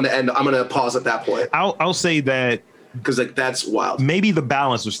that, but I'm gonna pause at that point. I'll say that because like that's wild. Maybe the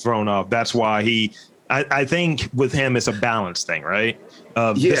balance was thrown off. That's why I think with him it's a balance thing, right?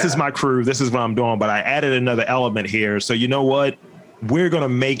 This is my crew. This is what I'm doing. But I added another element here. So you know what? We're going to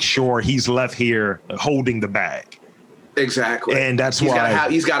make sure he's left here holding the bag. Exactly. And that's why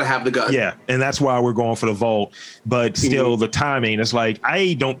he's got to have the gun. Yeah. And that's why we're going for the vault. But still the timing, it's like,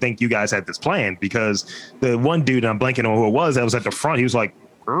 I don't think you guys had this planned, because the one dude, I'm blanking on who it was, that was at the front. He was like,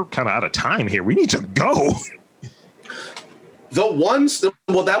 we're kind of out of time here. We need to go. That was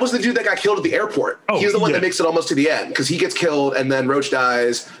the dude that got killed at the airport. Oh, he's the one that makes it almost to the end, because he gets killed and then Roach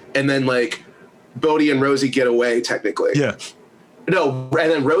dies, and then like Bodhi and Rosie get away technically. Yeah. No,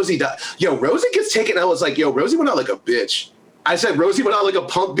 and then Rosie died. Yo, Rosie gets taken. I was like, yo, Rosie went out like a bitch. I said Rosie went out like a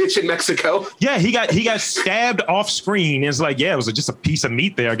punk bitch in Mexico. Yeah, he got stabbed off screen. It's like, yeah, it was just a piece of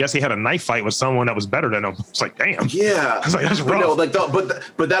meat there. I guess he had a knife fight with someone that was better than him. It's like, damn. Yeah, I was like, that's rough.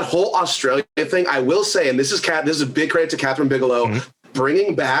 But that whole Australia thing, I will say, and this is a big credit to Catherine Bigelow,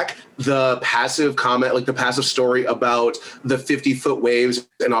 bringing back the passive comment, like the passive story about the 50-foot waves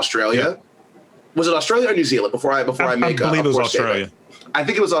in Australia. Yeah. Was it Australia or New Zealand? Before I believe it was Australia. Statement. I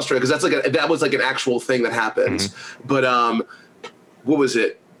think it was Australia, because that was like an actual thing that happens. But what was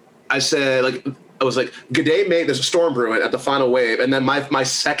it? I was like, G'day, mate. There's a storm brewing at the final wave, and then my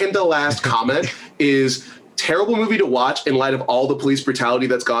second to last comment is terrible movie to watch in light of all the police brutality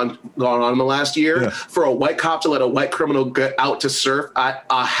that's gone on in the last year. For a white cop to let a white criminal get out to surf at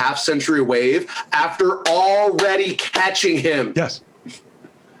a half-century wave after already catching him. Yes,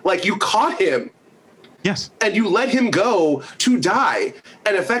 like you caught him. Yes. And you let him go to die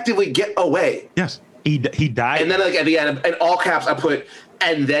and effectively get away. Yes. He died. And then like at the end, in all caps, I put,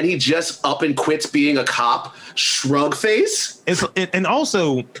 and then he just up and quits being a cop, shrug face. And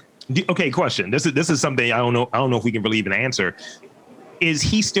also, okay, question. This is something I don't know if we can really even answer. Is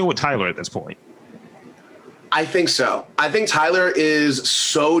he still with Tyler at this point? I think so. I think Tyler is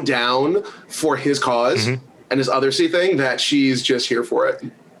so down for his cause and his other thing that she's just here for it.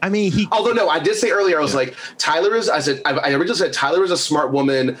 I mean, although no, I did say earlier, I was like, I originally said Tyler is a smart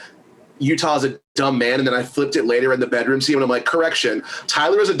woman, Utah is a dumb man, and then I flipped it later in the bedroom scene, and I'm like, correction,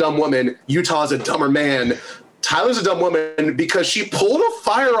 Tyler is a dumb woman, Utah is a dumber man. Tyler's a dumb woman because she pulled a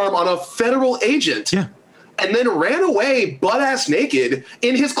firearm on a federal agent. Yeah. And then ran away butt-ass naked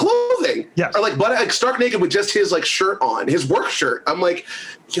in his clothing. Yes. Or like stark naked with just his like shirt on, his work shirt. I'm like,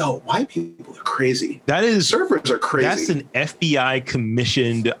 yo, white people are crazy. Surfers are crazy. That's an FBI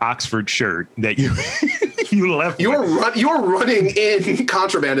commissioned Oxford shirt that you left. You're running in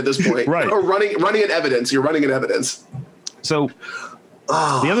contraband at this point. Right. Or running in evidence. You're running in evidence. So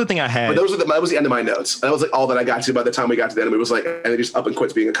the other thing I had, but that was the end of my notes. That was like all that I got to by the time we got to the end. It was like, and he just up and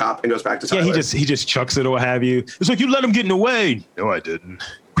quits being a cop and goes back to Tyler. Yeah, he just chucks it or what have you. It's like, you let him get in the way. No, I didn't.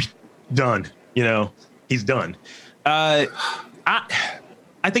 Done. You know, he's done. I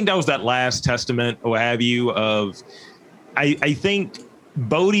think that was that last testament or what have you of, I think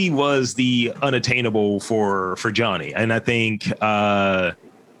Bodhi was the unattainable for Johnny. And I think Tyler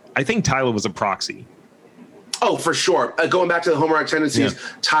was a proxy. Oh, for sure. Going back to the homoerotic tendencies,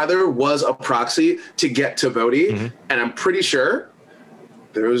 Tyler was a proxy to get to Bodhi, and I'm pretty sure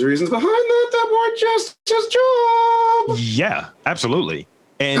there was reasons behind that weren't just his job. Yeah, absolutely.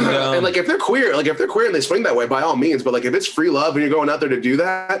 And and like if they're queer and they swing that way, by all means. But like if it's free love and you're going out there to do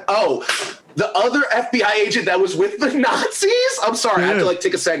that, the other FBI agent that was with the Nazis. I'm sorry, I have to like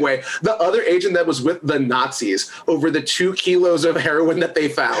take a segue. The other agent that was with the Nazis over the 2 kilos of heroin that they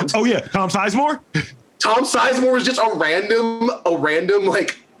found. Oh yeah, Tom Sizemore. Tom Sizemore was just a random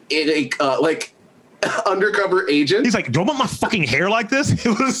undercover agent. He's like, don't want my fucking hair like this.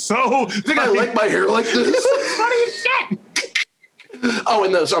 It was so. You think I like my hair like this? funny as shit. Oh,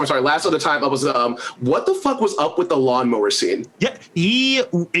 and I'm sorry. Last of the time, I was what the fuck was up with the lawnmower scene? Yeah,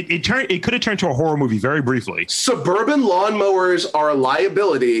 it could have turned to a horror movie very briefly. Suburban lawnmowers are a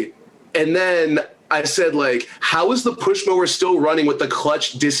liability, and then I said, like, how is the push mower still running with the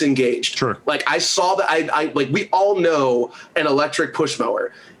clutch disengaged? Sure. Like, I saw that. I like, we all know an electric push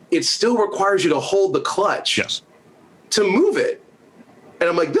mower. It still requires you to hold the clutch. Yes. To move it. And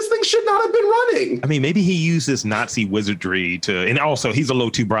I'm like, this thing should not have been running. I mean, maybe he used this Nazi wizardry and also he's a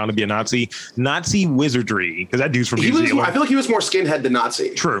little too brown to be a Nazi. Nazi wizardry, because that dude's from New Zealand. I feel like he was more skinhead than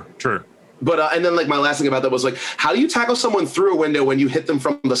Nazi. True. But and then like my last thing about that was like, how do you tackle someone through a window when you hit them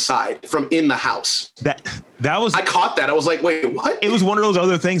from the side, from in the house? That was. I caught that. I was like, wait, what? It was one of those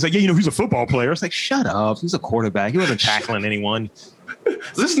other things like, yeah, he's a football player. It's like, shut up. He's a quarterback. He wasn't tackling anyone.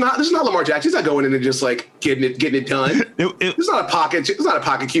 This is not Lamar Jackson. He's not going in and just like getting it done. It's not a pocket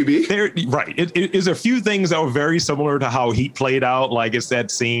QB. Right. It is a few things that were very similar to how Heat played out. Like it's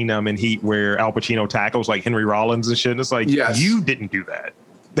that scene in Heat where Al Pacino tackles like Henry Rollins and shit. And it's like, yes. You didn't do that.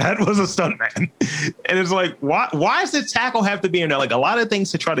 That was a stuntman. And it's like, why does the tackle have to be in there? Like a lot of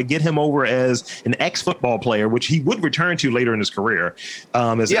things to try to get him over as an ex-football player, which he would return to later in his career.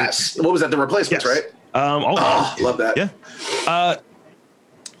 What was that? The replacements, right? Love that. Yeah.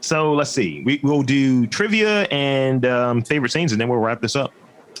 So let's see. We'll do trivia and favorite scenes, and then we'll wrap this up.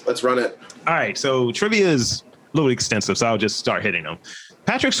 Let's run it. All right. So trivia is a little extensive, so I'll just start hitting them.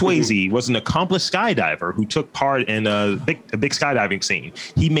 Patrick Swayze was an accomplished skydiver who took part in a big skydiving scene.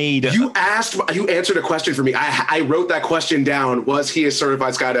 He made. You answered a question for me. I wrote that question down. Was he a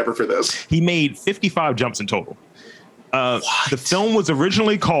certified skydiver for this? He made 55 jumps in total. The film was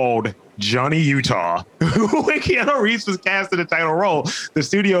originally called Johnny Utah. When Keanu Reeves was cast in the title role, the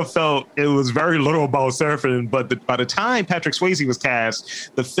studio felt it was very little about surfing, but by the time Patrick Swayze was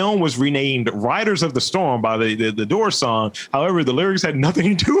cast, the film was renamed Riders of the Storm by the Doors song. However, the lyrics had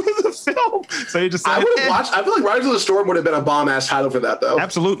nothing to do with the film. So they just I feel like Riders of the Storm would have been a bomb-ass title for that, though.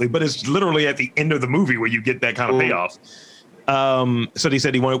 Absolutely, but it's literally at the end of the movie where you get that kind of payoff. So they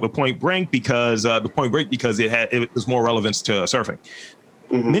said he wanted with Point Break because it was more relevance to surfing.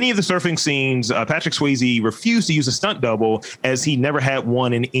 Mm-hmm. Many of the surfing scenes, Patrick Swayze refused to use a stunt double as he never had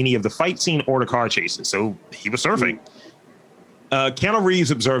one in any of the fight scene or the car chases. So he was surfing. Keanu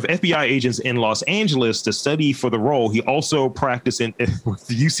Reeves observed FBI agents in Los Angeles to study for the role. He also practiced with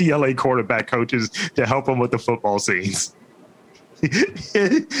the UCLA quarterback coaches to help him with the football scenes.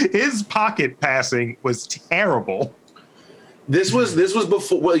 His pocket passing was terrible. This was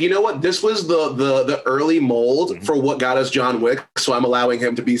before. Well, you know what? This was the early mold for what got us John Wick. So I'm allowing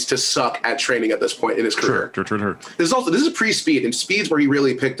him to suck at training at this point in his career. Sure. This is pre-Speed, and Speed's where he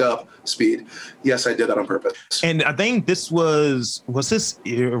really picked up speed. Yes, I did that on purpose. And I think this was this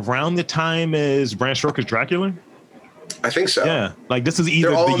around the time as Bram Stoker's Dracula? I think so. Yeah, like this is either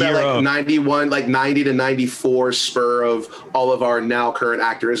they're all the in that year like of 91, like 90 to 94 spur of all of our now current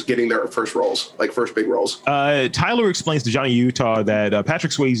actors getting their first roles, like first big roles. Tyler explains to Johnny Utah that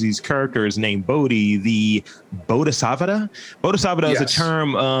Patrick Swayze's character is named Bodhi, the Bodhisattva. Bodhisattva is a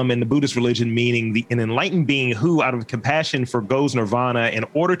term in the Buddhist religion meaning an enlightened being who, out of compassion, forgoes nirvana in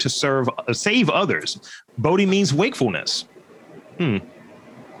order to save others. Bodhi means wakefulness.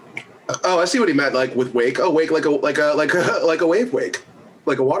 Oh, I see what he meant. Like with wake. Oh, wake like a wave wake,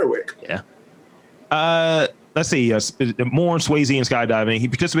 like a water wake. Yeah. Let's see. More on Swayze and skydiving. He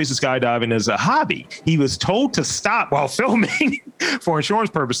participates in skydiving as a hobby. He was told to stop while filming for insurance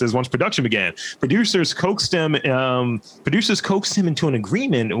purposes once production began. Producers coaxed him into an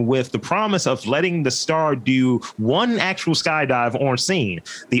agreement with the promise of letting the star do one actual skydive on scene.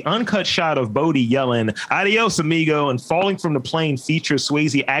 The uncut shot of Bodhi yelling "Adios, amigo" and falling from the plane features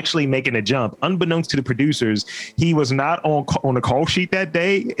Swayze actually making a jump. Unbeknownst to the producers, he was not on the call sheet that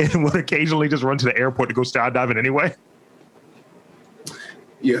day and would occasionally just run to the airport to go skydiving anyway.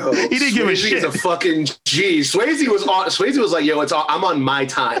 Yo, he didn't give a shit. He's a fucking G. Swayze was like, yo, I'm on my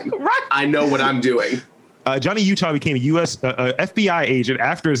time. Right. I know what I'm doing. Johnny Utah became a U.S. FBI agent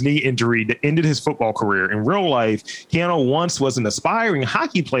after his knee injury that ended his football career. In real life, Keanu once was an aspiring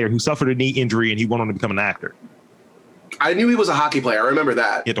hockey player who suffered a knee injury and he went on to become an actor. I knew he was a hockey player. I remember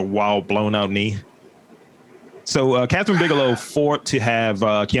that. He had a wild blown out knee. So Catherine Bigelow fought to have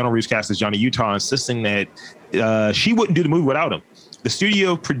Keanu Reeves cast as Johnny Utah, insisting that she wouldn't do the movie without him. The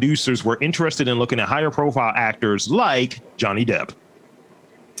studio producers were interested in looking at higher profile actors like Johnny Depp.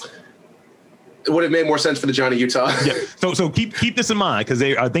 It would have made more sense for the Johnny Utah. Yeah. So keep this in mind, because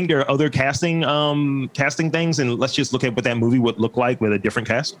I think there are other casting things, and let's just look at what that movie would look like with a different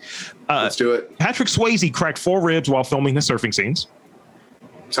cast. Let's do it. Patrick Swayze cracked 4 ribs while filming the surfing scenes.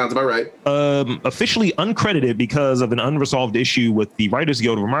 Sounds about right. Officially uncredited because of an unresolved issue with the Writers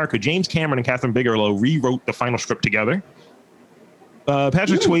Guild of America, James Cameron and Catherine Bigelow rewrote the final script together.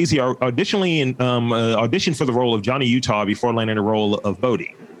 Patrick Swayze auditioned for the role of Johnny Utah before landing the role of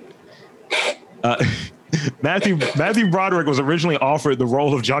Bodhi. Matthew Broderick was originally offered the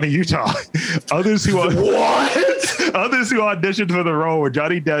role of Johnny Utah. Others who auditioned for the role were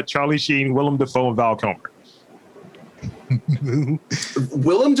Johnny Depp, Charlie Sheen, Willem Dafoe, and Val Kilmer.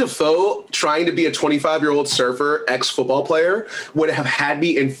 Willem Dafoe trying to be a 25-year-old surfer, ex-football player, would have had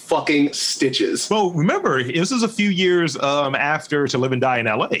me in fucking stitches. Well, remember, this is a few years after To Live and Die in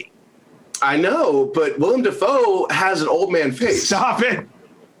L.A. I know, but Willem Dafoe has an old man face. Stop it.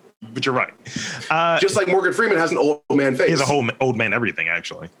 But you're right. Just like Morgan Freeman has an old man face. He has a whole old man everything,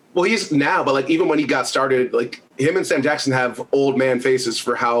 actually. Well, he's now, but like even when he got started, like him and Sam Jackson have old man faces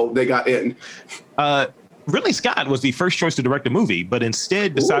for how they got in. Ridley Scott was the first choice to direct the movie, but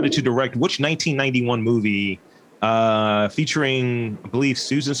instead decided to direct which 1991 movie featuring, I believe,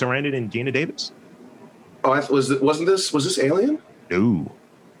 Susan Sarandon and Gina Davis? Oh, was this Alien? No.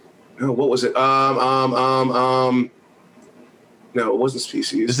 No, what was it? No, it wasn't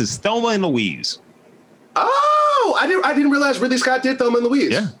Species. This is Thelma and Louise. Oh, I didn't realize Ridley Scott did Thelma and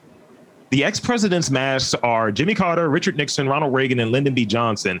Louise. Yeah. The ex-president's masks are Jimmy Carter, Richard Nixon, Ronald Reagan, and Lyndon B.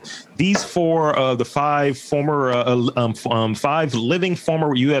 Johnson. These 4 of the 5 living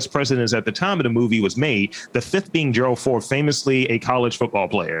former U.S. presidents at the time of the movie was made, the 5th being Gerald Ford, famously a college football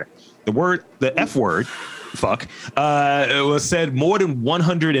player. The F word, fuck, was said more than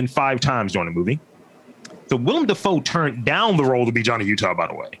 105 times during the movie. So Willem Dafoe turned down the role to be Johnny Utah, by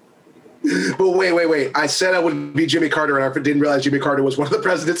the way. But wait. I said I would be Jimmy Carter, and I didn't realize Jimmy Carter was one of the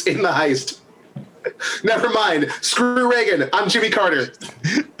presidents in the heist. Never mind. Screw Reagan. I'm Jimmy Carter.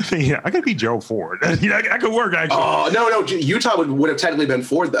 Yeah, I could be Gerald Ford. I could work, actually. Oh, no. Utah would have technically been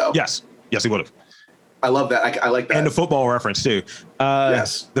Ford, though. Yes, he would have. I love that. I like that. And the football reference, too.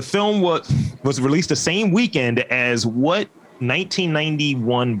 Yes. The film was released the same weekend as what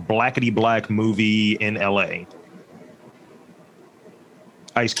 1991 Blackety Black movie in L.A.?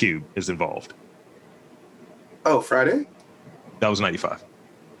 Ice Cube is involved. Oh, Friday? That was 95.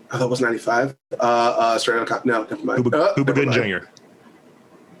 Oh, that was 95? Straight Outta no, never mind. Cuba never Gooding mind. Jr.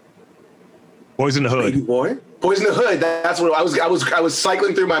 Boys in the Hood. Baby Boy? Boys in the Hood. That's what I was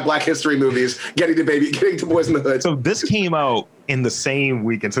cycling through my Black History movies, getting to Boys in the Hood. So this came out in the same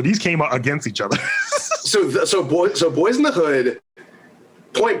weekend. So these came out against each other. so Boys in the Hood,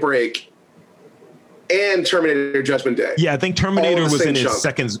 Point Break, and Terminator Judgment Day. Yeah, I think Terminator was in chunk.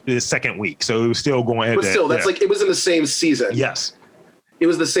 his second week, so it was still going ahead. But still, that's like it was in the same season. Yes, it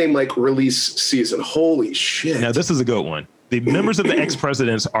was the same like release season. Holy shit! Now this is a good one. The members of the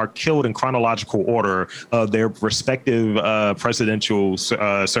ex-presidents are killed in chronological order of their respective presidential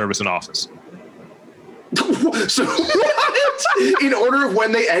service and office. So what? In order of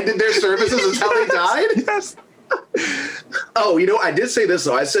when they ended their services is how they died? Yes. Oh, I did say this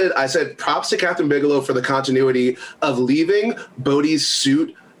though. I said props to Catherine Bigelow for the continuity of leaving Bodhi's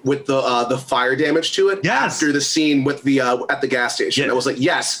suit with the fire damage to it after the scene with the at the gas station. Yeah. I was like,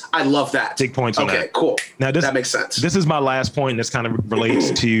 yes, I love that. Big points on that. Okay, cool. Now that makes sense. This is my last point, and this kind of relates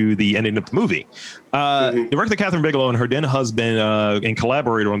to the ending of the movie. Director Catherine Bigelow and her then husband and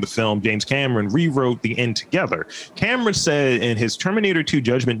collaborator on the film, James Cameron, rewrote the end together. Cameron said in his Terminator 2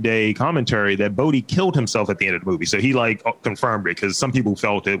 Judgment Day commentary that Bodhi killed himself at the end of the movie. So he confirmed it, because some people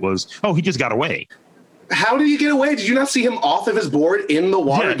felt it was, he just got away. How did he get away? Did you not see him off of his board in the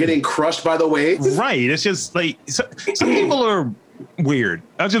water getting crushed by the waves? Right. It's just like some people are weird.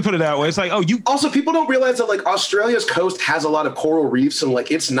 I'll just put it that way. It's like, Also, people don't realize that like Australia's coast has a lot of coral reefs and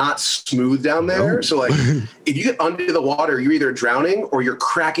like it's not smooth down there. No. So like if you get under the water, you're either drowning or you're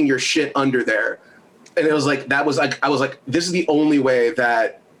cracking your shit under there. And it was like, I was like, this is the only way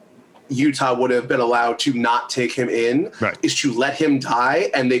that Utah would have been allowed to not take him in, is to let him die,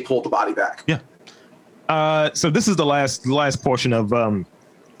 and they pulled the body back. Yeah. So this is the last portion of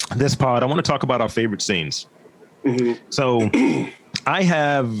this pod. I want to talk about our favorite scenes. Mm-hmm. So I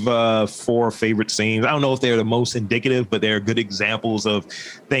have 4 favorite scenes. I don't know if they're the most indicative, but they're good examples of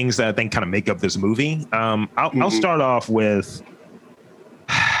things that I think kind of make up this movie. I'll start off with,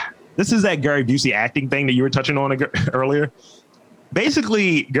 this is that Gary Busey acting thing that you were touching on earlier.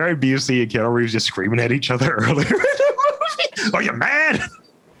 Basically, Gary Busey and Keanu Reeves just screaming at each other earlier in the movie. Are you mad?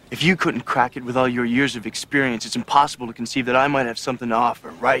 If you couldn't crack it with all your years of experience, it's impossible to conceive that I might have something to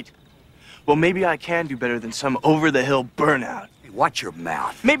offer, right? Well, maybe I can do better than some over-the-hill burnout. Hey, watch your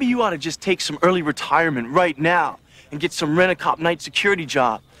mouth. Maybe you ought to just take some early retirement right now and get some rent-a-cop night security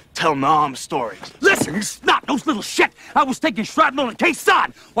job. Tell mom stories. Listen, you snot-nosed little shit. I was taking shrapnel and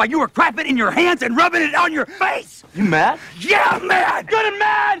K-Sod while you were crapping in your hands and rubbing it on your face. You mad? Yeah, I'm mad. Good and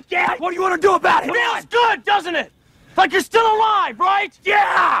mad! Yeah, what do you want to do about it? Feels good, doesn't it? Like you're still alive, right?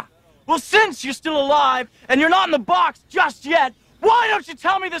 Yeah. Well, since you're still alive and you're not in the box just yet, why don't you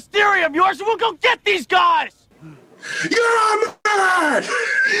tell me this theory of yours and we'll go get these guys? You're mad!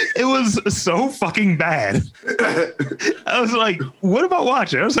 It was so fucking bad. I was like, what about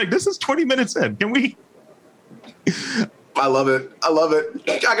watching? I was like, this is 20 minutes in. Can we? I love it. I love it.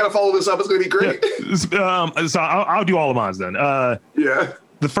 I gotta follow this up. It's gonna be great. So I'll do all of mine then. Yeah.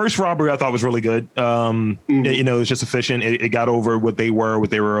 The first robbery I thought was really good. You know, it was just efficient. It got over what they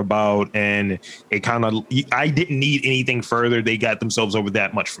were about, and it kind of. I didn't need anything further. They got themselves over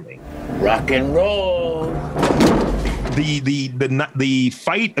that much for me. Rock and roll. The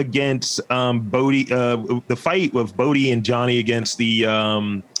fight against Bodhi, the fight with Bodhi and Johnny against the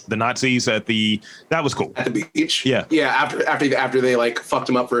Nazis that was cool. At the beach. Yeah. Yeah. After they like fucked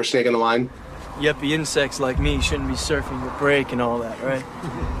him up for a snake in the line. Yuppie insects like me shouldn't be surfing the break and all that, right?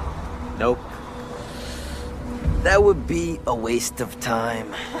 Nope. That would be a waste of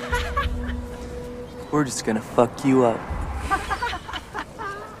time. We're just gonna fuck you up.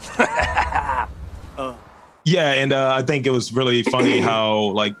 Yeah, and I think it was really funny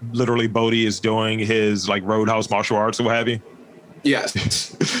how like literally Bodhi is doing his like Roadhouse martial arts or what have you.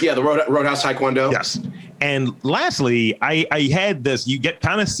 Yes. Yeah, the Roadhouse Taekwondo. Yes. And lastly, I had this. You get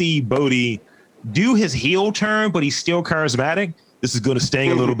kind of see Bodhi do his heel turn, but he's still charismatic. This is going to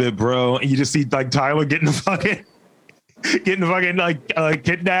sting a little bit, bro. And you just see like Tyler getting fucking like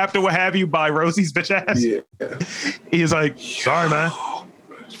kidnapped or what have you by Rosie's bitch ass. Yeah. He's like, sorry, man.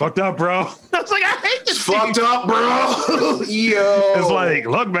 It's fucked up, bro. I was like, I hate this. It's fucked up, bro. Yo. It's like,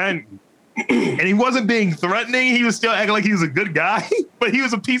 look, man. And he wasn't being threatening. He was still acting like he was a good guy, but he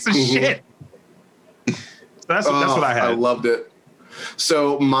was a piece of shit. So that's what I had. I loved it.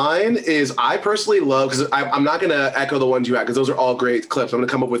 So mine is, I personally love, because I'm not going to echo the ones you had because those are all great clips. I'm going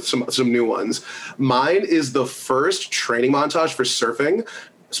to come up with some new ones. Mine is the first training montage for surfing,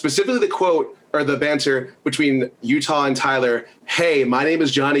 specifically the quote or the banter between Utah and Tyler. Hey, my name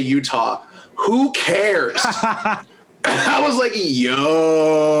is Johnny Utah. Who cares? I was like, yo,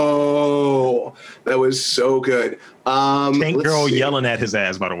 that was so good. Tank Girl yelling at his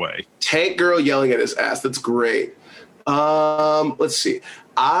ass, by the way. Tank Girl yelling at his ass. That's great. Let's see.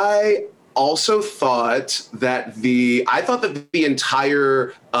 I also thought that the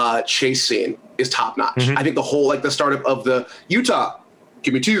entire chase scene is top notch. Mm-hmm. I think the whole, like the startup of the Utah,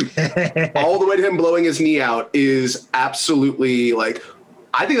 give me two, all the way to him blowing his knee out is absolutely like,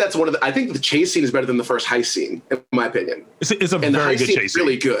 I think that's I think the chase scene is better than the first heist scene, in my opinion. It's a very good chase scene.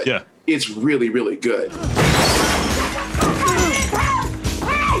 Really good. Yeah. It's really, really good.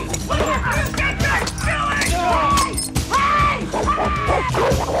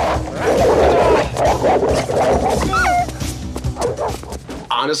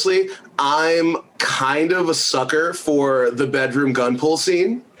 Honestly, I'm kind of a sucker for the bedroom gun pull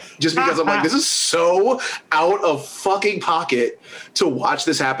scene, just because I'm like, this is so out of fucking pocket to watch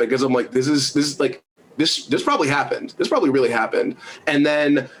this happen. Because I'm like, this probably happened. This probably really happened. And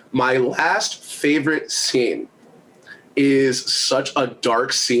then my last favorite scene is such a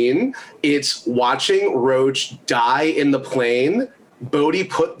dark scene. It's watching Roach die in the plane. Bodhi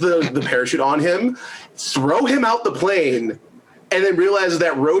put the parachute on him, throw him out the plane, and then realizes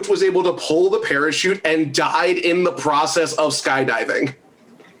that Roach was able to pull the parachute and died in the process of skydiving.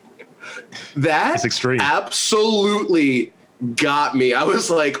 That's extreme. Absolutely got me. I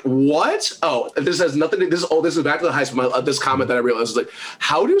was like, what? Oh, this has nothing to this is back to the high school. This comment that I realized was like,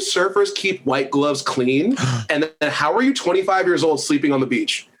 how do surfers keep white gloves clean? And then how are you 25 years old sleeping on the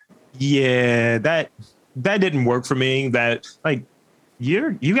beach? Yeah, that didn't work for me. That like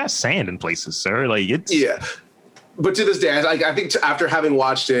you got sand in places, sir. Like it's But to this day, I think after having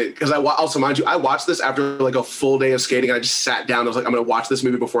watched it, because also mind you, I watched this after like a full day of skating. And I just sat down. I was like, I'm going to watch this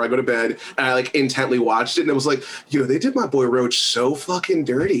movie before I go to bed. And I like intently watched it. And it was like, yo, they did my boy Roach so fucking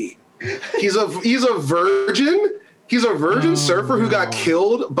dirty. He's a virgin. He's a virgin surfer who got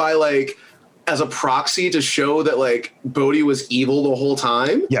killed by like as a proxy to show that like Bodhi was evil the whole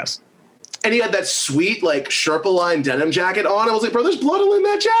time. Yes. And he had that sweet, like, Sherpa line denim jacket on. I was like, bro, there's blood all in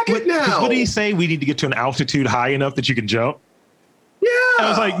that jacket now. What did he say? We need to get to an altitude high enough that you can jump? Yeah. I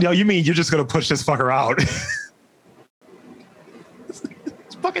was like, no, you mean you're just going to push this fucker out?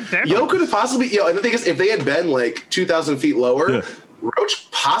 It's fucking terrible. Could have possibly, and the thing is, if they had been, like, 2,000 feet lower, Roach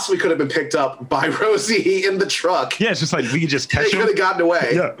possibly could have been picked up by Rosie in the truck. Yeah, it's just like we could just They catch could him. have gotten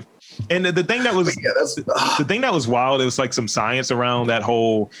away. Yeah. And the thing that was the thing that was wild, it was like some science around that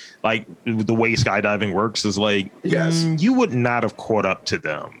whole, like the way skydiving works is like, you would not have caught up to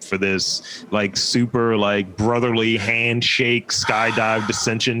them for this like super like brotherly handshake skydive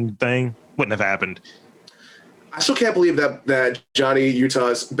dissension thing. Wouldn't have happened. I still can't believe that Johnny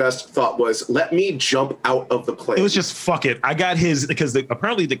Utah's best thought was, let me jump out of the plane. It was just, fuck it. I got his, because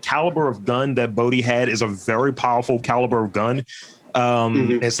apparently the caliber of gun that Bodhi had is a very powerful caliber of gun.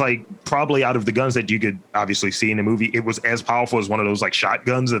 It's like probably out of the guns that you could obviously see in the movie, it was as powerful as one of those like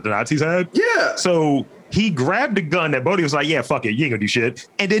shotguns that the Nazis had. Yeah. So he grabbed a gun that Bodhi was like, yeah, fuck it, you ain't gonna do shit.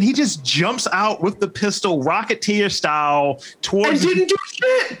 And then he just jumps out with the pistol, Rocketeer style, towards. And didn't do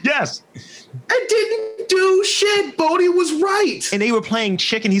shit. Yes. And didn't do shit. Bodhi was right. And they were playing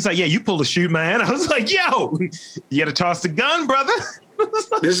chicken. He's like, yeah, you pull the shoot, man. I was like, yo, you gotta toss the gun, brother.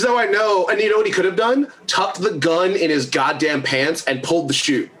 This is how I know. And you know what he could have done? Tucked the gun in his goddamn pants and pulled the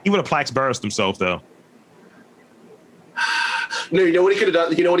chute. He would have Plax Burressed himself, though. No, you know what he could have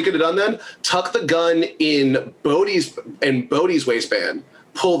done? You know what he could have done then? Tuck the gun in Bodhi's waistband,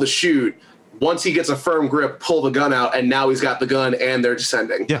 pull the chute. Once he gets a firm grip, pull the gun out, and now he's got the gun and they're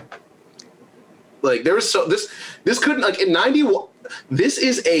descending. Yeah. Like there was this couldn't, like in 91. This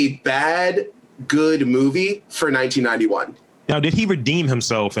is a bad good movie for 1991. Now, did he redeem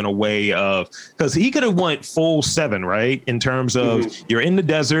himself in a way of, because he could have went full 7, right? In terms of you're in the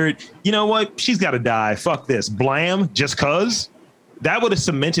desert, you know what? She's got to die. Fuck this. Blam, just cause. That would have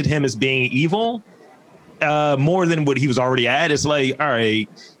cemented him as being evil more than what he was already at. It's like, all right,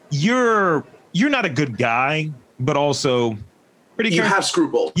 you're not a good guy, but also pretty. You have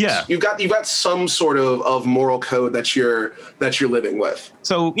scruples. Yeah, you've got some sort of moral code that you're living with.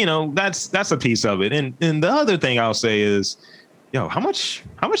 So that's a piece of it. And the other thing I'll say is, yo, how much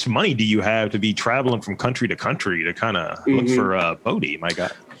money do you have to be traveling from country to country to kind of look for Bodhi? My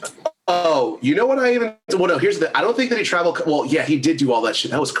God. Oh, you know what? No, here's the. I don't think that he traveled. Well, yeah, he did do all that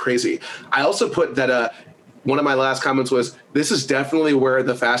shit. That was crazy. I also put that. One of my last comments was, "This is definitely where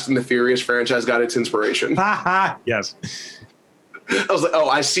the Fast and the Furious franchise got its inspiration." Yes. I was like, oh,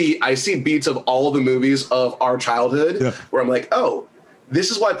 I see beats of all the movies of our childhood where I'm like, oh,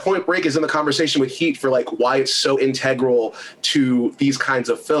 this is why Point Break is in the conversation with Heat for like why it's so integral to these kinds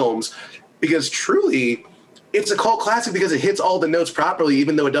of films, because truly it's a cult classic because it hits all the notes properly,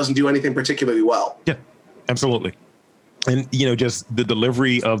 even though it doesn't do anything particularly well. Yeah, absolutely. And, just the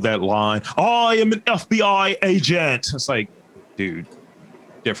delivery of that line, I am an FBI agent. It's like, dude,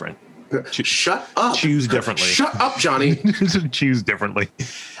 different. Shut up. Choose differently. Shut up, Johnny. Choose differently.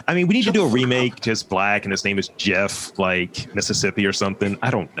 I mean, we need to do a remake, just black, and his name is Jeff, like Mississippi or something.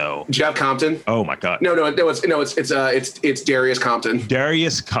 I don't know. Jeff Compton. Oh my God. No, it's Darius Compton.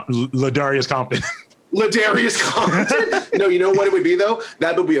 Ladarius Compton. Ladarius Compton. No, you know what it would be though?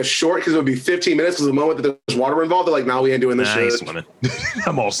 That would be a short because it would be 15 minutes. Because the moment that there's water involved, they're like, "No, we ain't doing this shit." I ain't swimming.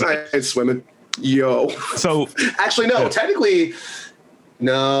 I'm all set. I ain't swimming. Yo. So actually, no. Technically.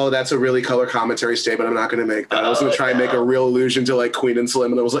 No, that's a really color commentary statement. I'm not going to make that. I was going to try and make a real allusion to like Queen and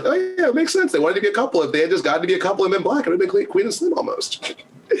Slim, and I was like, oh yeah, it makes sense. They wanted to be a couple. If they had just gotten to be a couple and been black, it would have been Queen and Slim almost.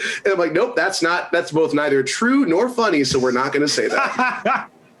 And I'm like, nope, that's both neither true nor funny, so we're not going to say that.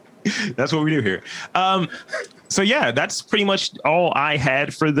 That's what we do here. So yeah, that's pretty much all I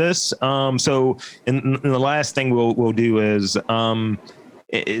had for this. So in the last thing we'll do is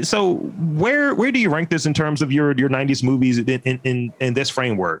so where do you rank this in terms of your 90s movies in this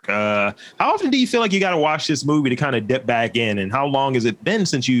framework? How often do you feel like you got to watch this movie to kind of dip back in, and how long has it been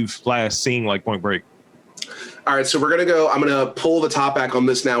since you've last seen like Point Break? All right, so I'm going to pull the top back on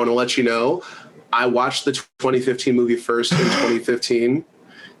this now and I'll let you know. I watched the 2015 movie first in 2015,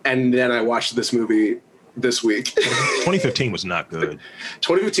 and then I watched this movie this week. 2015 was not good.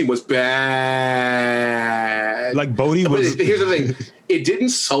 2015 was bad. Like Bodhi was. Here's the thing. It didn't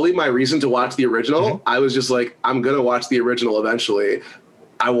sully my reason to watch the original. I was just like, I'm going to watch the original eventually.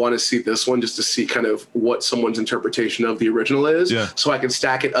 I want to see this one just to see kind of what someone's interpretation of the original is, so I can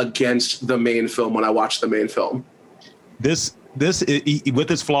stack it against the main film when I watch the main film. This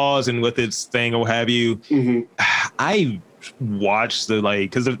with its flaws and with its thing or what have you, I watched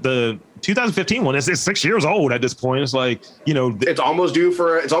because the 2015 one is 6 years old at this point. It's like, it's almost due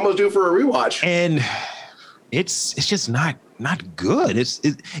for a rewatch, and it's just not good.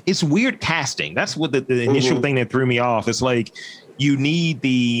 It's weird casting. That's what the initial thing that threw me off. It's like you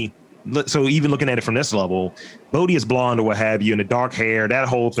need so even looking at it from this level, Bodhi is blonde or what have you, and the dark hair, that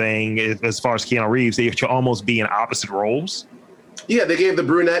whole thing, as far as Keanu Reeves, they should almost be in opposite roles. Yeah, they gave the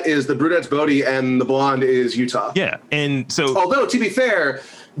brunette's Bodhi and the blonde is Utah. Yeah, and so although to be fair,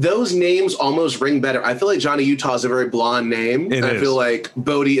 those names almost ring better. I feel like Johnny Utah is a very blonde name. I feel like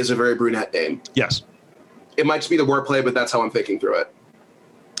Bodhi is a very brunette name. Yes, it might just be the wordplay, but that's how I'm thinking through it.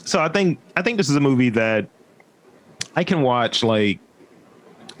 So I think this is a movie that I can watch like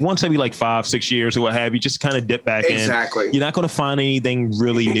once every like 5-6 years or what have you, just kind of dip back in. Exactly. You're not going to find anything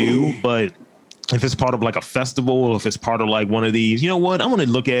really new, but if it's part of like a festival, or if it's part of like one of these, you know what, I want to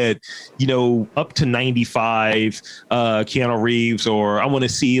look at, up to 95 Keanu Reeves, or I want to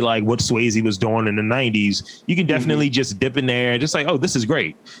see like what Swayze was doing in the 90s. You can definitely just dip in there and just like, oh, this is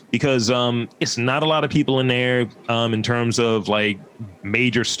great, because it's not a lot of people in there in terms of like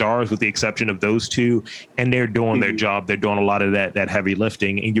major stars, with the exception of those two, and they're doing their job. They're doing a lot of that heavy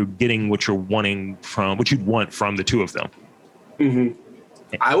lifting, and you're getting what you'd want from the two of them. Mm-hmm.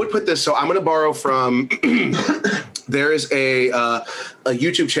 I would put this, so I'm going to borrow from, there is a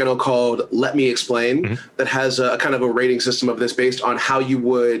YouTube channel called Let Me Explain that has a kind of a rating system of this based on how you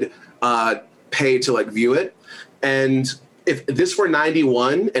would pay to like view it. And if this were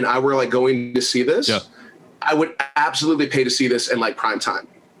 91 and I were like going to see this, I would absolutely pay to see this in like prime time.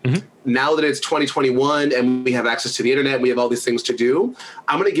 Now that it's 2021 and we have access to the internet and we have all these things to do,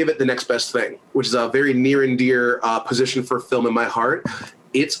 I'm going to give it the next best thing, which is a very near and dear position for film in my heart.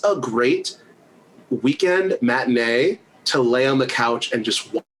 It's a great weekend matinee to lay on the couch and just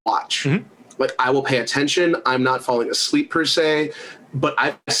watch. Like, I will pay attention. I'm not falling asleep per se, but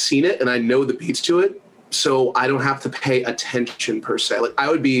I've seen it and I know the beats to it, so I don't have to pay attention per se. Like, I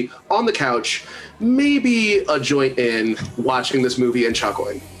would be on the couch, maybe a joint in, watching this movie and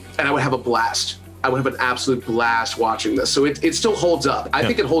chuckling, and I would have a blast. I would have an absolute blast watching this. So it still holds up. I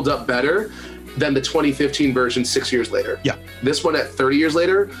think it holds up better than the 2015 version 6 years later. Yeah. This one at 30 years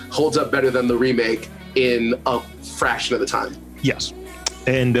later holds up better than the remake in a fraction of the time. Yes.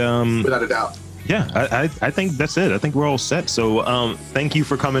 And without a doubt. Yeah, I think that's it. I think we're all set. So thank you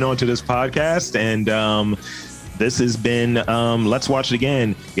for coming on to this podcast. And this has been Let's Watch It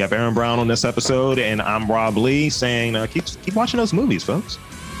Again. You have Aaron Brown on this episode, and I'm Rob Lee saying keep watching those movies, folks.